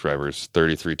 YouTube subscribers,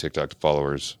 33 TikTok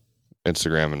followers,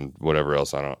 Instagram and whatever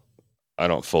else I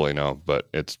don't fully know, but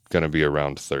it's going to be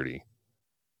around 30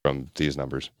 from these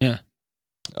numbers. Yeah.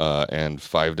 And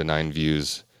 5 to 9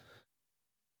 views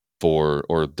or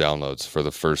downloads for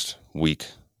the first week.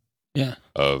 Yeah.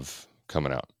 Of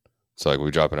coming out. So like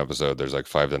we drop an episode, there's like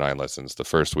 5 to 9 listens the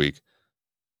first week.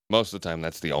 Most of the time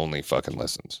that's the only fucking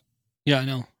listens. Yeah, I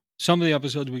know. Some of the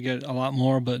episodes we get a lot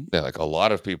more, but yeah, like a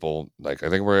lot of people, like I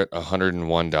think we're at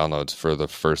 101 downloads for the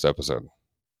first episode.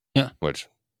 Yeah. Which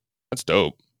that's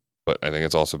dope. But I think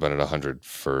it's also been at 100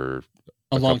 for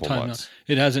a long time now.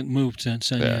 It hasn't moved since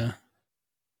then,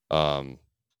 yeah.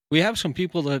 We have some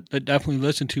people that definitely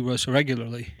listen to us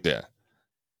regularly. Yeah.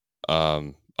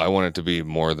 I want it to be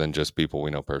more than just people we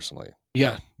know personally.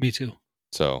 Yeah, me too.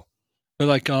 So, but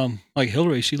like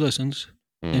Hillary, she listens,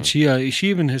 and she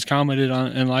even has commented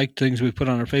on and liked things we put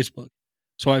on her Facebook.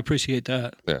 So I appreciate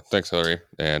that. Yeah, thanks Hillary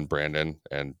and Brandon,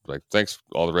 and like thanks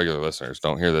all the regular listeners.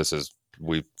 Don't hear this as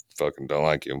we fucking don't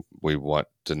like you. We want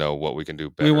to know what we can do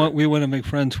better. We want to make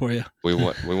friends for you. we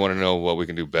want to know what we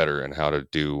can do better and how to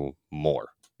do more.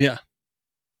 Yeah.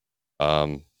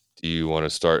 Do you want to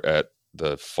start at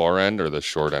the far end or the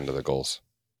short end of the goals?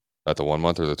 At the 1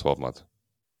 month or the 12 month?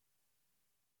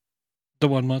 The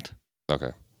 1 month.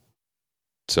 Okay.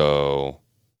 So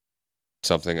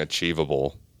something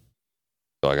achievable.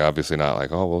 So like obviously not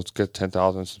like, oh, well, let's get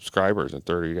 10,000 subscribers in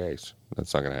 30 days.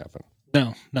 That's not going to happen.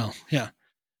 No. Yeah.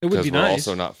 It would be nice. Because we're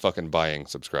also not fucking buying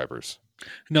subscribers.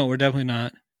 No, we're definitely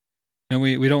not. And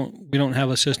we don't have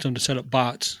a system to set up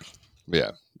bots.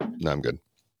 Yeah. No, I'm good.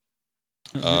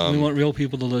 We want real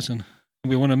people to listen.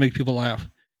 We want to make people laugh.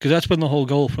 Because that's been the whole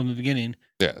goal from the beginning.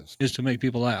 Yeah. Is to make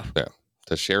people laugh. Yeah.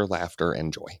 To share laughter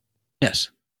and joy.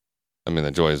 Yes. I mean,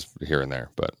 the joy is here and there,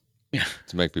 but yeah,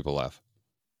 to make people laugh.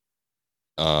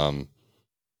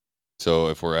 So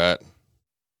if we're at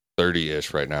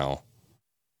 30-ish right now,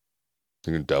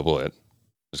 you can double it.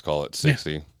 Just call it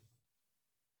 60. Yeah.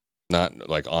 Not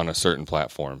like on a certain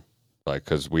platform, like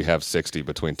because we have 60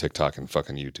 between TikTok and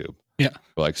fucking YouTube. Yeah.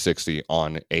 But like 60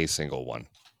 on a single one.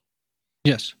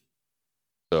 Yes.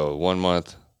 So 1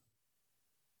 month,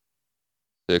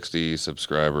 60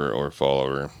 subscriber or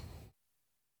follower.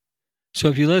 So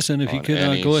if you listen, if you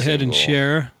could go ahead and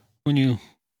share when you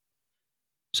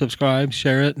subscribe,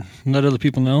 share it, and let other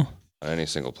people know. Any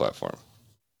single platform.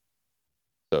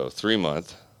 So 3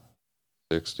 month,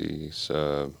 60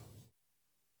 sub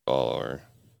follower.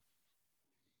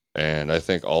 And I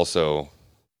think also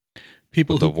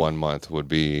people the 1 month would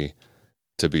be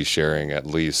to be sharing at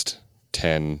least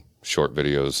 10 short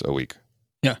videos a week.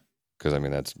 Yeah. Because I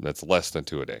mean that's less than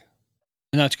 2 a day.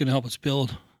 And that's going to help us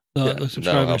build the subscribers.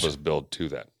 That'll help us build to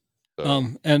that.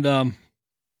 So.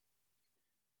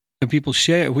 If people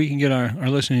share, we can get our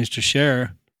listeners to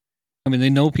share. I mean,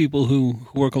 they know people who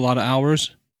work a lot of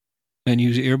hours and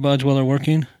use earbuds while they're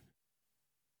working.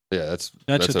 Yeah, that's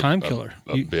a time killer.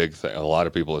 A big thing. A lot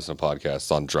of people listen to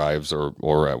podcasts on drives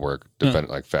or at work,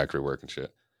 like factory work and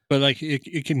shit. But like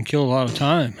it can kill a lot of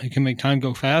time. It can make time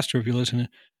go faster if you listen.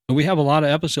 But we have a lot of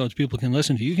episodes people can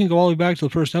listen to. You can go all the way back to the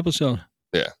first episode.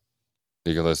 Yeah.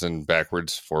 You can listen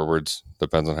backwards, forwards.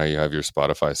 Depends on how you have your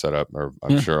Spotify set up. Or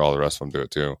I'm sure all the rest of them do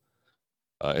it too.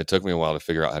 It took me a while to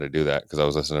figure out how to do that because I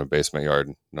was listening to Basement Yard.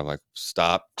 And I'm like,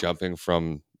 stop jumping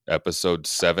from episode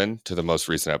 7 to the most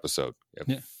recent episode.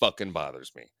 It fucking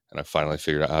bothers me. And I finally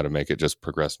figured out how to make it just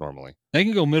progress normally. They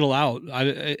can go middle out.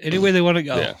 Any way they want to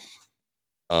go. Yeah.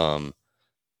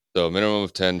 So minimum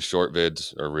of 10 short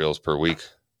vids or reels per week.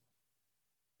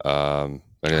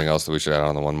 Anything else that we should add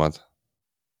on the 1 month?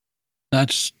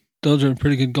 Those are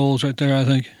pretty good goals right there, I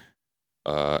think.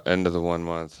 End of the 1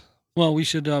 month. Well, we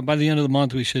should, by the end of the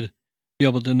month, we should be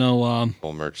able to know,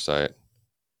 full merch site.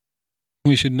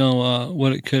 We should know,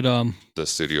 what it could, the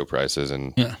studio prices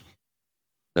and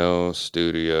no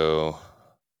studio.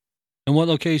 And what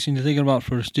location are you thinking about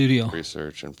for a studio?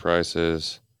 Research and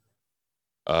prices.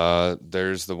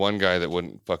 There's the one guy that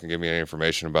wouldn't fucking give me any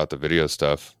information about the video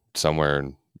stuff somewhere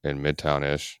in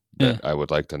Midtown-ish that I would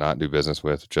like to not do business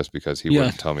with just because he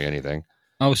wouldn't tell me anything.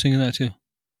 I was thinking that too.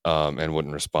 And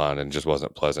wouldn't respond and just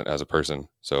wasn't pleasant as a person.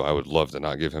 So I would love to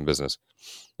not give him business.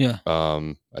 Yeah.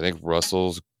 I think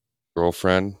Russell's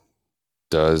girlfriend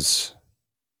does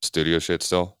studio shit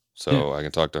still. So I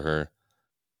can talk to her.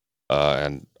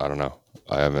 And I don't know.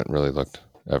 I haven't really looked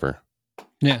ever.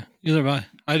 Yeah, either have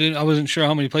I. I wasn't sure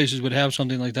how many places would have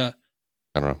something like that.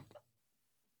 I don't know.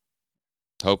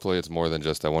 Hopefully it's more than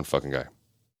just that one fucking guy.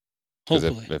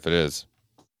 Hopefully. If it is,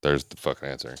 there's the fucking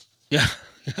answer. Yeah,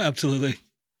 absolutely.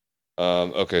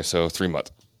 Okay, so 3 month.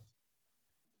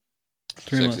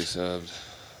 3 months. 60 subs.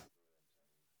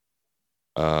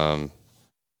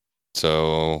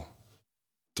 So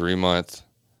 3 month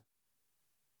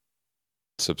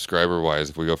subscriber wise,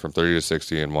 if we go from 30 to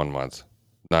 60 in 1 month,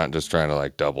 not just trying to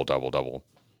like double.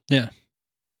 Yeah.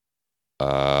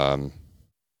 I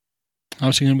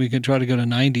was thinking we could try to go to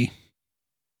 90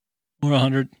 or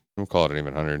 100. I'm calling it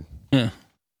even 100. Yeah.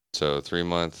 So 3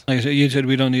 month. Like I said, you said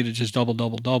we don't need to just double.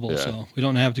 Yeah. So we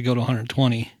don't have to go to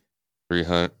 120.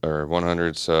 300 or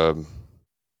 100 sub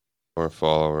or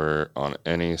follower on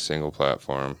any single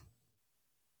platform.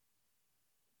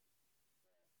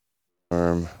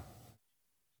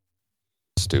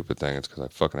 Stupid thing. It's because I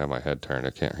fucking have my head turned.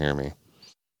 It can't hear me.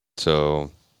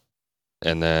 So,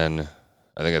 and then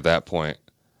I think at that point,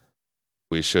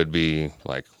 we should be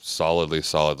like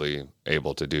solidly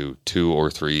able to do 2 or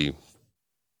 3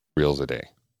 reels a day.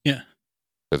 Yeah.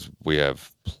 Because we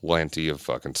have plenty of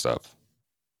fucking stuff.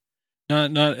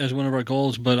 Not as one of our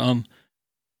goals, but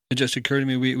it just occurred to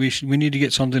me we need to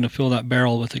get something to fill that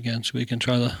barrel with again, so we can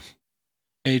try to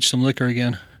age some liquor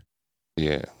again.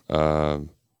 Yeah.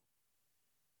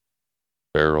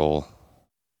 Barrel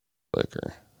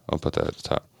liquor. I'll put that at the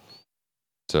top.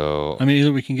 So I mean,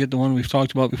 either we can get the one we've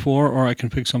talked about before, or I can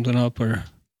pick something up. Or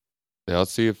yeah, I'll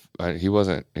see if he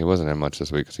wasn't in much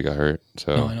this week because he got hurt.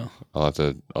 So I know.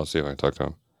 I'll see if I can talk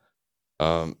to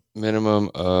him.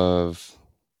 Minimum of,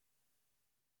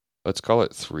 let's call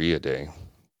it 3 a day.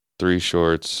 3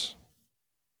 shorts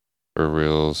or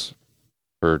reels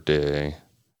per day.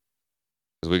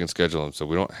 Because we can schedule them so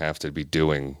we don't have to be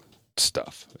doing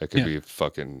stuff. It could be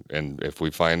fucking, and if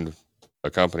we find a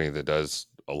company that does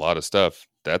a lot of stuff,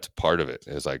 that's part of it.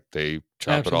 Is like they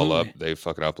chop it all up, they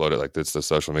fucking upload it like it's the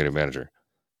social media manager.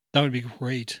 That would be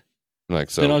great. Like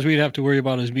so, then all we'd have to worry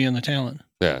about is being the talent.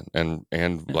 Yeah, and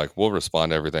like we'll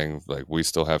respond to everything. Like we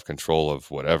still have control of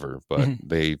whatever, but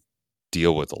they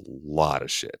deal with a lot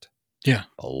of shit. Yeah.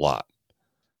 A lot.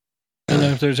 And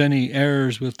then if there's any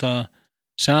errors with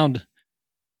sound,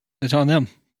 it's on them.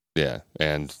 Yeah,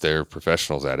 and they're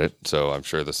professionals at it, so I'm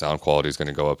sure the sound quality is going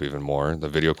to go up even more. The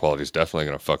video quality is definitely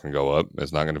going to fucking go up.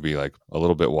 It's not going to be like a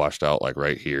little bit washed out like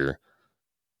right here.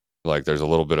 Like there's a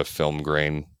little bit of film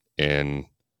grain in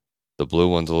the blue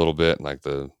ones a little bit, like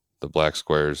the black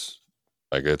squares.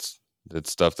 Like it's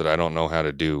stuff that I don't know how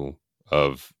to do.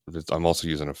 I'm also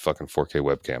using a fucking 4K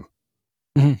webcam.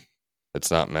 Mm-hmm.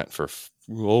 It's not meant for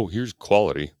here's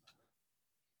quality.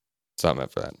 It's not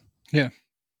meant for that. Yeah.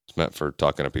 It's meant for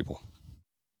talking to people.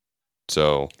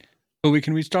 So, but we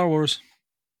can read Star Wars.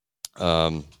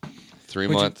 3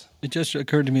 month. It just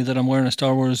occurred to me that I'm wearing a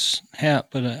Star Wars hat,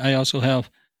 but I also have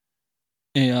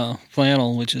a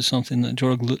flannel, which is something that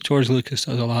George Lucas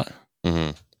does a lot.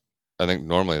 Mm-hmm. I think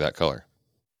normally that color.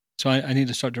 So I need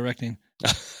to start directing.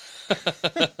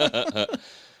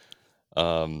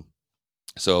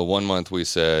 So 1 month we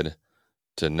said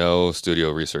to know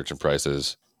studio research and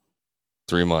prices.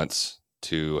 3 months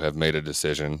to have made a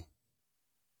decision.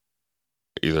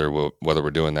 Either whether we're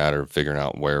doing that or figuring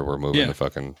out where we're moving the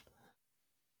fucking.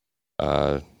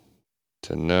 To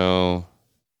know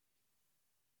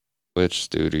which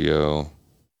studio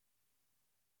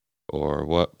or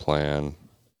what plan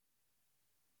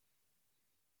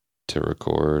to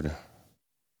record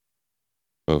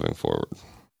moving forward.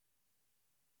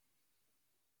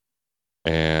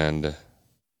 And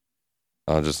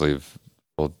I'll just leave.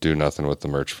 We'll do nothing with the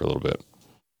merch for a little bit.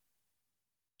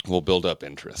 We'll build up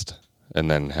interest and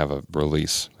then have a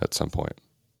release at some point.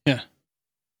 Yeah.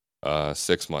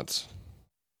 6 months.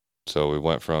 So we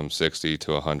went from 60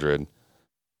 to 100,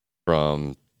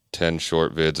 from 10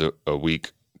 short vids a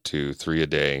week to 3 a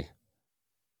day.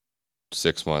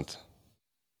 6 month.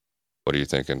 What are you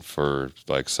thinking for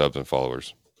like subs and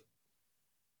followers?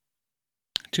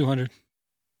 200.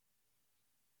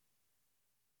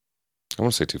 I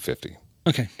want to say 250.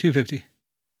 Okay, 250.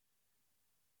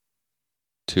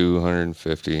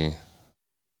 250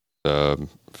 sub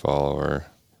follower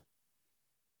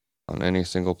on any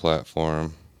single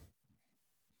platform.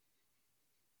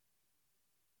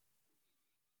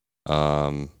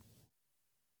 I'm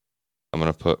going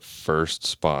to put first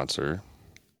sponsor.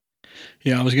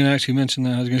 Yeah, I was going to actually mention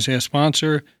that. I was going to say a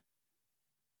sponsor,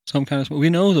 some kind of. We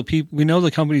know the people. We know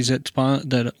the companies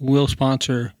that will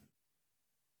sponsor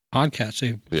podcasts.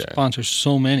 They sponsor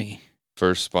so many.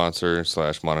 First sponsor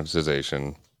 /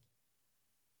 monetization.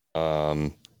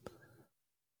 I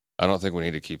don't think we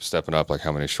need to keep stepping up like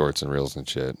how many shorts and reels and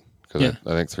shit, because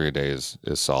I think 3 a day is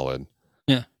solid.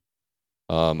 Yeah.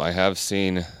 I have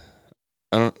seen.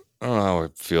 I don't know how I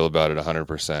feel about it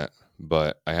 100%,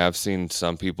 but I have seen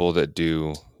some people that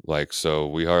do like, so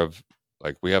we have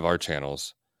our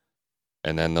channels,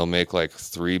 and then they'll make like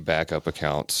 3 backup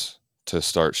accounts to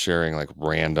start sharing like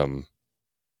random,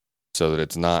 so that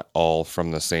it's not all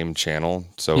from the same channel.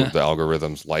 So the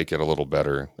algorithms like it a little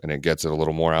better and it gets it a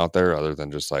little more out there, other than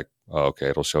just like, oh, okay,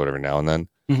 it'll show it every now and then.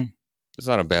 Mm-hmm. It's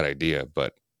not a bad idea,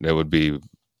 but it would be,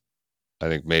 I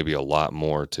think, maybe a lot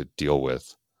more to deal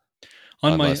with.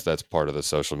 Unless that's part of the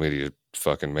social media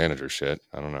fucking manager shit.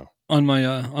 I don't know. On my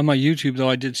YouTube though,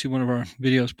 I did see one of our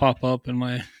videos pop up in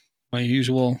my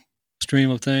usual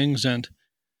stream of things, and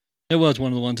it was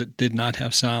one of the ones that did not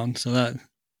have sound. So that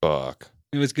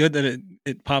it was good that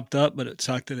it popped up, but it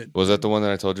sucked that it. Was that the one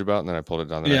that I told you about, and then I pulled it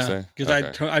down the next day? Because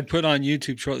I put on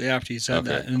YouTube shortly after you said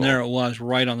that, and there it was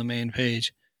right on the main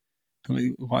page. I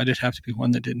mean, why did it have to be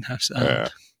one that didn't have sound?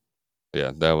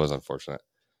 Yeah, that was unfortunate.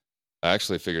 I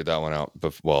actually figured that one out.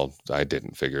 Well, I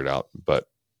didn't figure it out, but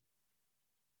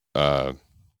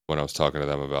when I was talking to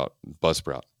them about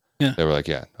Buzzsprout, they were like,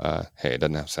 hey, it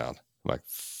doesn't have sound. I'm like,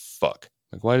 fuck.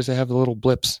 Like, why does it have the little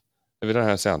blips? If it doesn't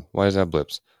have sound, why does it have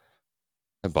blips?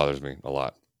 It bothers me a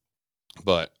lot.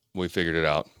 But we figured it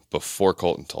out before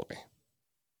Colton told me.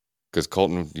 Because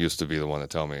Colton used to be the one to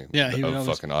tell me of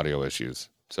fucking audio issues.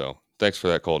 So thanks for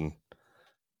that, Colton.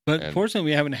 But fortunately,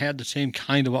 we haven't had the same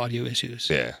kind of audio issues.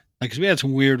 Yeah. Because we had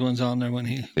some weird ones on there when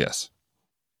he. Yes.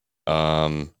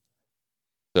 So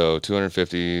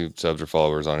 250 subs or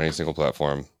followers on any single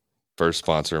platform. First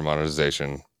sponsor,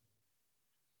 monetization.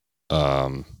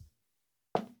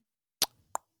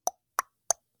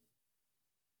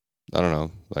 I don't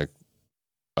know. Like,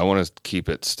 I want to keep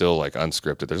it still like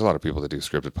unscripted. There's a lot of people that do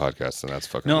scripted podcasts, and that's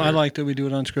fucking. No, weird. I like that we do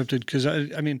it unscripted because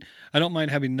I mean, I don't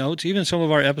mind having notes. Even some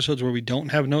of our episodes where we don't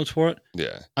have notes for it,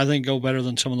 I think go better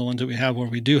than some of the ones that we have where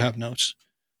we do have notes.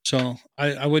 So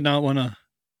I would not want to.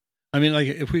 I mean, like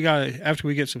if we got after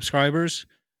we get subscribers,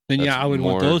 then I would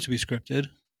want those to be scripted.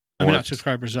 I mean, not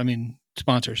subscribers. I mean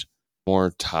sponsors.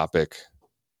 more topic,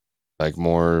 like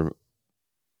more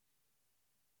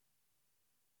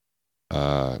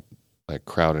like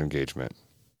crowd engagement.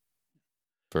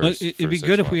 But it'd be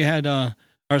good if we had our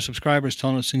subscribers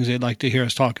telling us things they'd like to hear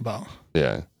us talk about.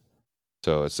 Yeah.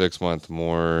 So a 6 month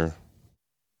more,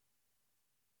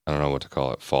 I don't know what to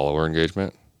call it, follower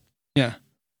engagement. Yeah.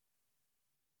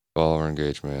 Follower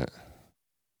engagement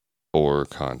for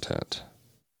content.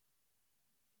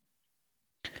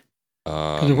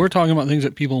 Because if we're talking about things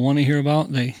that people want to hear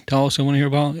about, they tell us they want to hear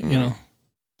about, you know.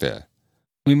 Yeah.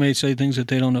 We may say things that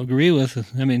they don't agree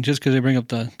with. I mean, just because they bring up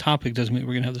the topic doesn't mean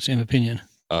we're going to have the same opinion.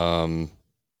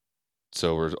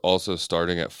 So we're also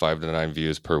starting at 5 to 9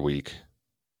 views per week.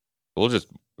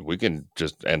 We can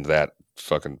just end that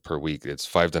fucking per week. It's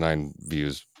 5 to 9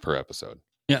 views per episode.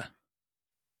 Yeah.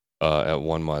 At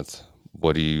 1 month,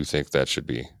 what do you think that should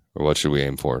be? Or what should we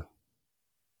aim for?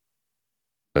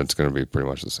 That's going to be pretty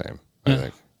much the same, I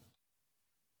think.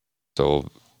 So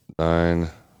 9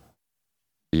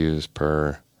 views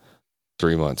per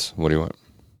 3 months. What do you want?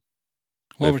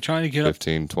 Well, we're trying to get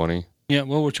 15, 20? Yeah,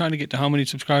 well, we're trying to get to how many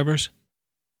subscribers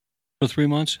for 3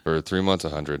 months? For 3 months,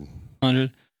 100.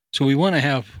 100. So we want to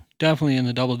have definitely in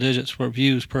the double digits for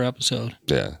views per episode.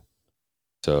 Yeah.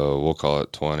 So we'll call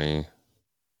it 20.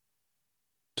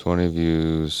 20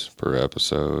 views per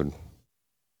episode.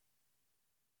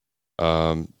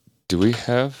 Do we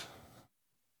have...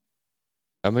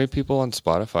 How many people on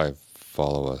Spotify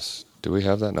follow us? Do we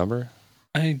have that number?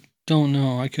 I don't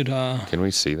know. I could... Can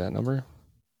we see that number?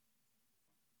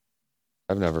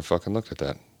 I've never fucking looked at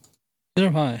that. Neither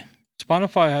have I.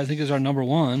 Spotify, I think, is our number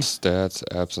one. Stats,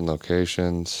 apps, and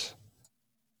locations.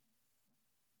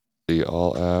 See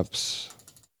all apps.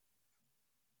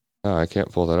 No, I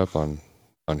can't pull that up on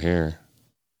here.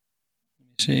 Let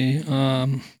me see.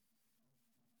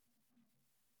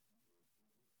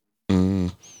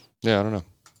 Yeah, I don't know.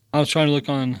 I was trying to look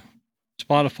on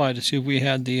Spotify to see if we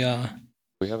had the...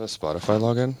 We have a Spotify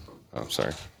login? Oh,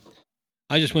 sorry.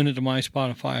 I just went into my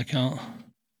Spotify account.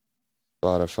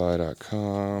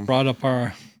 Spotify.com. Brought up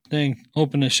our thing.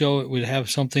 Opened the show. It would have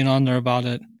something on there about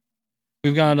it.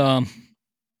 We've got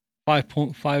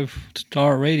 5.5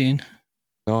 star rating.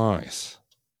 Nice.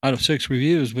 Out of 6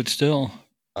 reviews, but still.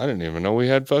 I didn't even know we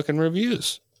had fucking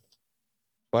reviews.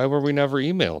 Why were we never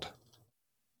emailed?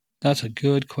 That's a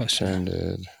good question.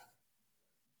 Ended.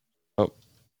 Oh,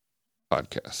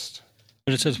 podcast.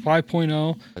 But it says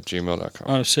 5.0 at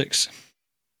gmail.com. out of 6.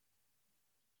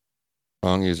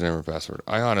 Wrong username or password.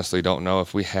 I honestly don't know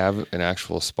if we have an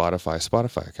actual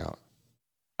Spotify account.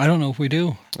 I don't know if we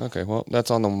do. Okay, well,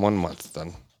 that's on the 1 month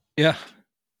then. Yeah.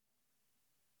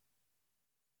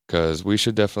 Because we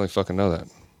should definitely fucking know that.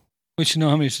 We should know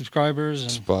how many subscribers.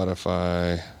 And...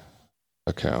 Spotify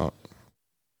account.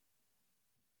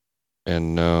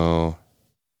 And know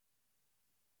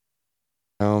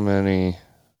how many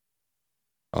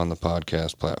on the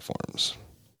podcast platforms.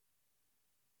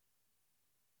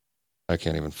 I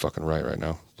can't even fucking write right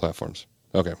now. Platforms.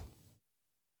 Okay.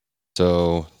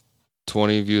 So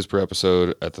 20 views per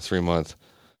episode at the 3 month.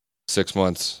 6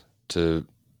 months to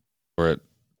we're at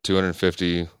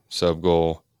 250 sub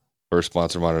goal. First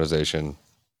sponsor monetization.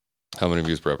 How many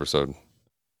views per episode?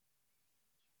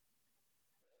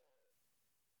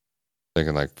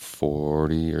 Thinking like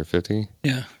 40 or 50?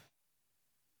 Yeah.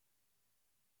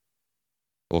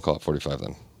 We'll call it 45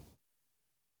 then.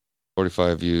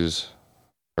 45 views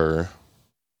per.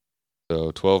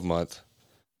 So 12 month.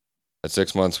 At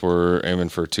 6 months, we're aiming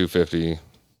for 250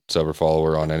 sub or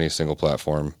follower on any single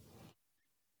platform.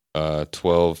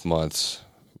 12 months.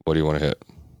 What do you want to hit?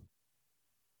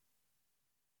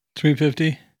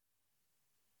 350?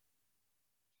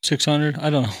 600? I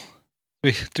don't know.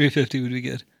 350 would be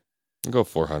good. We'll go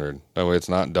 400. That way it's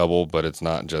not double, but it's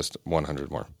not just 100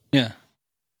 more. Yeah.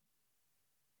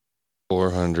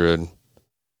 400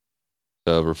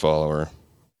 sub or follower.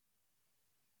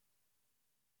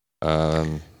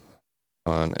 On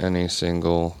any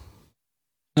single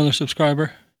another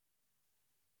subscriber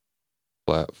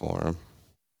platform.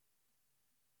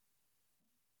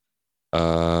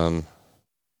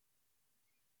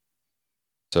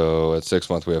 So at 6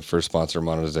 months we have first sponsor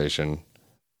monetization,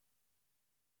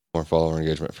 more follower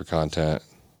engagement for content.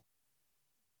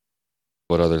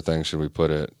 What other things should we put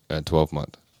it at 12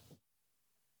 month?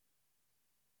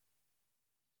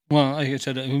 Well, like I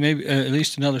said, maybe at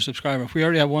least another subscriber. If we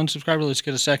already have one subscriber, let's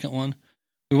get a second one.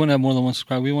 We want to have more than one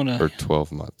subscriber. We want to... For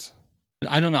 12 months.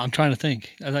 I don't know. I'm trying to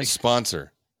think. I like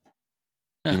sponsor.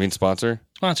 Yeah. You mean sponsor?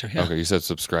 Sponsor, yeah. Okay, you said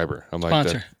subscriber. I'm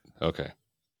sponsor. Like, okay.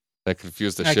 That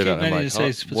confused the shit out of me. I'm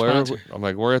like, I'm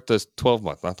like, we're at this 12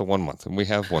 month, not the 1 month. And we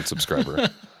have one subscriber.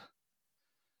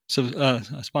 So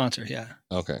a sponsor, yeah.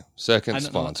 Okay. I Second don't know.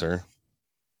 sponsor.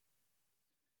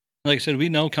 Like I said, we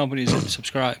know companies that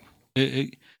subscribe.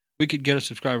 We could get a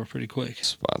subscriber pretty quick.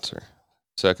 Sponsor.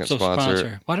 Second So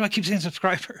sponsor. Why do I keep saying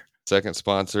subscriber? Second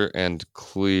sponsor and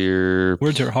clear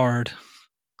Words are hard.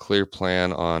 Clear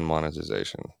plan on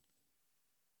monetization.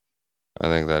 I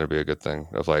think that'd be a good thing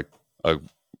of like a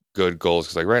good goals.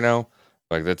 Cause like right now,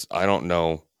 like I don't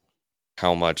know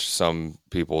how much some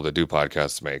people that do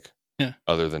podcasts make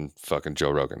other than fucking Joe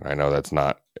Rogan. I know that's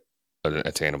not an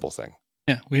attainable thing.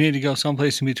 Yeah. We need to go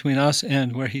someplace in between us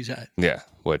and where he's at. Yeah.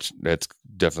 Which it's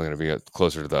definitely going to be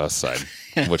closer to the us side,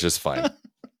 which is fine.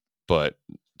 But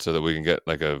so that we can get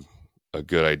like a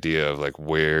good idea of like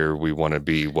where we want to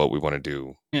be, what we want to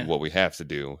do, what we have to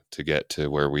do to get to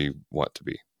where we want to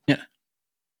be. Yeah.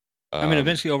 I mean,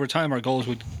 eventually over time, our goals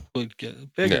would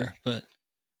get bigger, but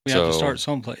we have to start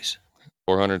someplace.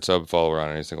 400 sub follower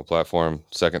on any single platform,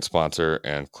 second sponsor,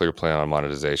 and clear plan on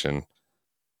monetization.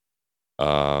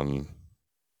 You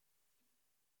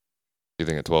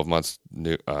think at 12 months,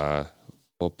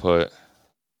 we'll put,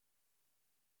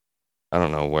 I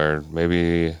don't know where,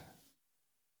 maybe,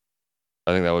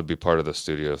 I think that would be part of the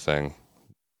studio thing.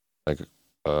 Like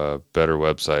a better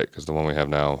website, because the one we have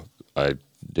now, I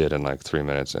did in like 3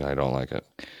 minutes and I don't like it.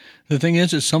 The thing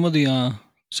is some of the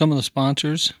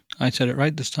sponsors, I said it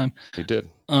right this time. You did.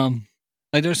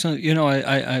 Like there's some,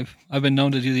 I've been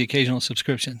known to do the occasional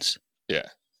subscriptions. Yeah.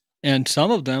 And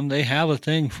some of them, they have a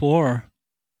thing for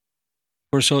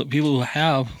people who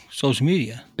have social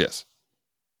media. Yes.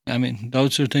 I mean,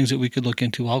 those are things that we could look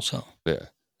into also. Yeah.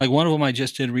 Like one of them I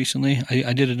just did recently.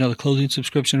 I did another clothing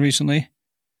subscription recently,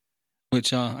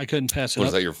 which I couldn't pass it up.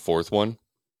 Was that your fourth one?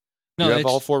 No, you have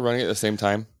all 4 running at the same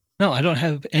time? No, I don't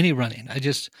have any running. I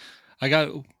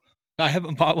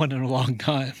haven't bought one in a long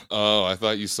time. Oh, I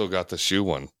thought you still got the shoe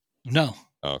one. No.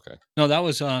 Oh, okay. No, that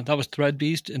was Thread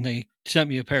Beast, and they sent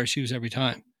me a pair of shoes every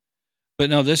time. But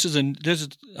no, this is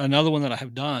another one that I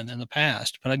have done in the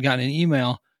past. But I'd gotten an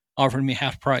email offering me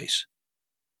half price,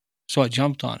 so I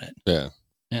jumped on it. Yeah.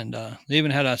 And they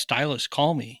even had a stylist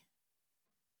call me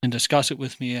and discuss it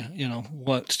with me.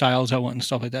 What styles I want and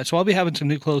stuff like that. So I'll be having some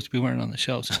new clothes to be wearing on the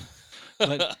show. So.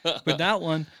 But that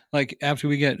one, like if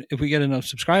we get enough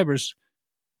subscribers,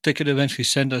 they could eventually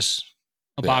send us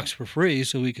a box for free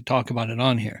so we could talk about it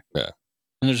on here. Yeah.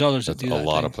 And there's others that do that. A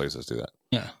lot of places do that.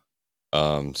 Yeah.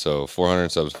 So 400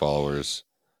 subs followers,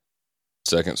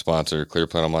 second sponsor, clear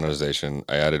plan on monetization.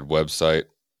 I added website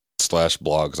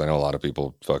 /blogs. I know a lot of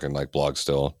people fucking like blogs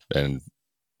still. And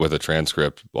with a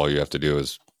transcript, all you have to do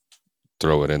is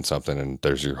throw it in something and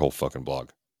there's your whole fucking blog.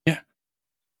 Yeah.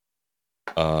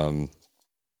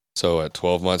 So at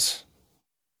 12 months,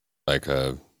 like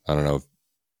I don't know,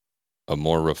 a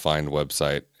more refined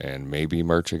website and maybe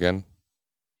merch again.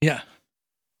 Yeah.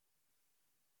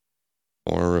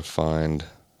 More refined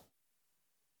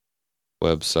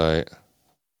website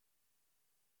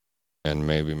and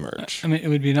maybe merch. I mean, it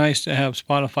would be nice to have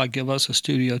Spotify give us a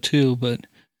studio too, but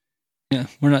yeah,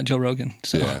 we're not Joe Rogan.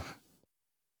 So.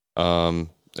 Yeah.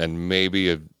 And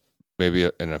maybe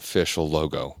an official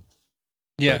logo.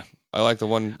 Yeah. Like, I like the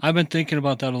one. I've been thinking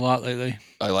about that a lot lately.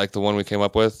 I like the one we came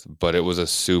up with, but it was a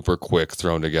super quick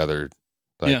thrown together.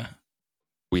 Like,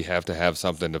 we have to have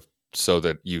something so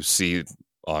that you see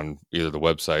on either the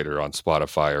website or on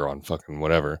Spotify or on fucking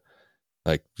whatever.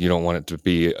 Like, you don't want it to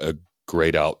be a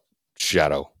grayed out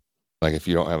shadow. Like if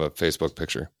you don't have a Facebook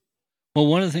picture. Well,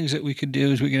 one of the things that we could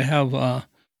do is we could have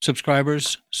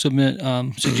subscribers submit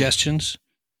suggestions.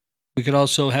 We could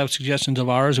also have suggestions of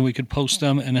ours, and we could post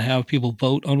them and have people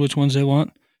vote on which ones they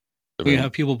want. We could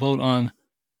have people vote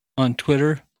on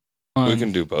Twitter. We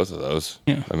can do both of those.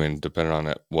 Yeah. I mean, depending on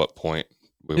at what point.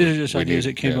 These are just ideas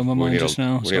that came to my mind just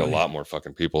now. We need a lot more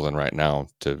fucking people than right now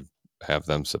to have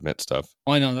them submit stuff.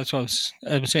 Well, I know. That's what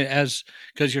I was saying.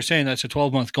 Because you're saying that's a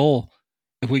 12-month goal.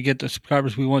 If we get the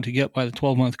subscribers we want to get by the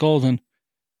 12-month goal, then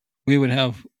we would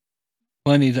have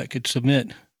plenty that could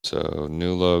submit. So,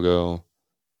 new logo.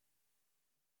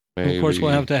 Maybe. Of course,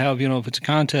 we'll have to have, if it's a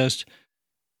contest.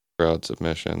 Crowd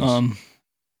submissions.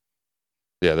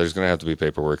 Yeah, there's going to have to be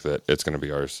paperwork that it's going to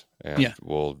be ours. And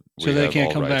so they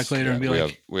can't come back later and be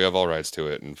like... We have all rights to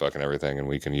it and fucking everything, and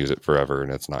we can use it forever,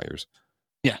 and it's not yours.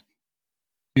 Yeah.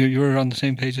 You were on the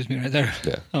same page as me right there.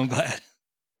 Yeah. I'm glad.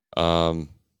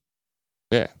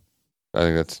 Yeah. I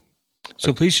think that's...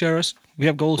 So please share us. We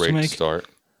have goals to make. Great start.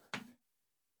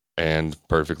 And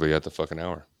perfectly at the fucking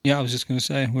hour. Yeah, I was just going to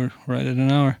say, we're right at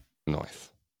an hour. Nice.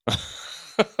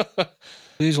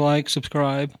 Please like,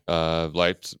 subscribe.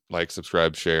 Like,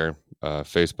 subscribe, share.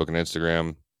 Facebook and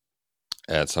Instagram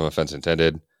at Some Offense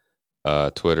Intended.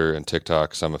 Twitter and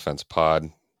TikTok, Some Offense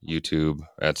Pod. YouTube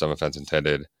at Some Offense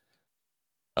Intended.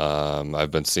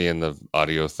 I've been seeing the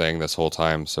audio thing this whole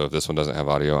time, so if this one doesn't have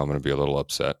audio, I'm going to be a little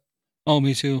upset. Oh,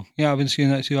 me too. Yeah, I've been seeing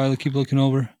that too. I keep looking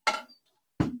over.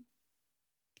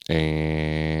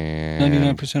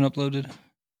 And 99% uploaded.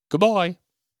 goodbye.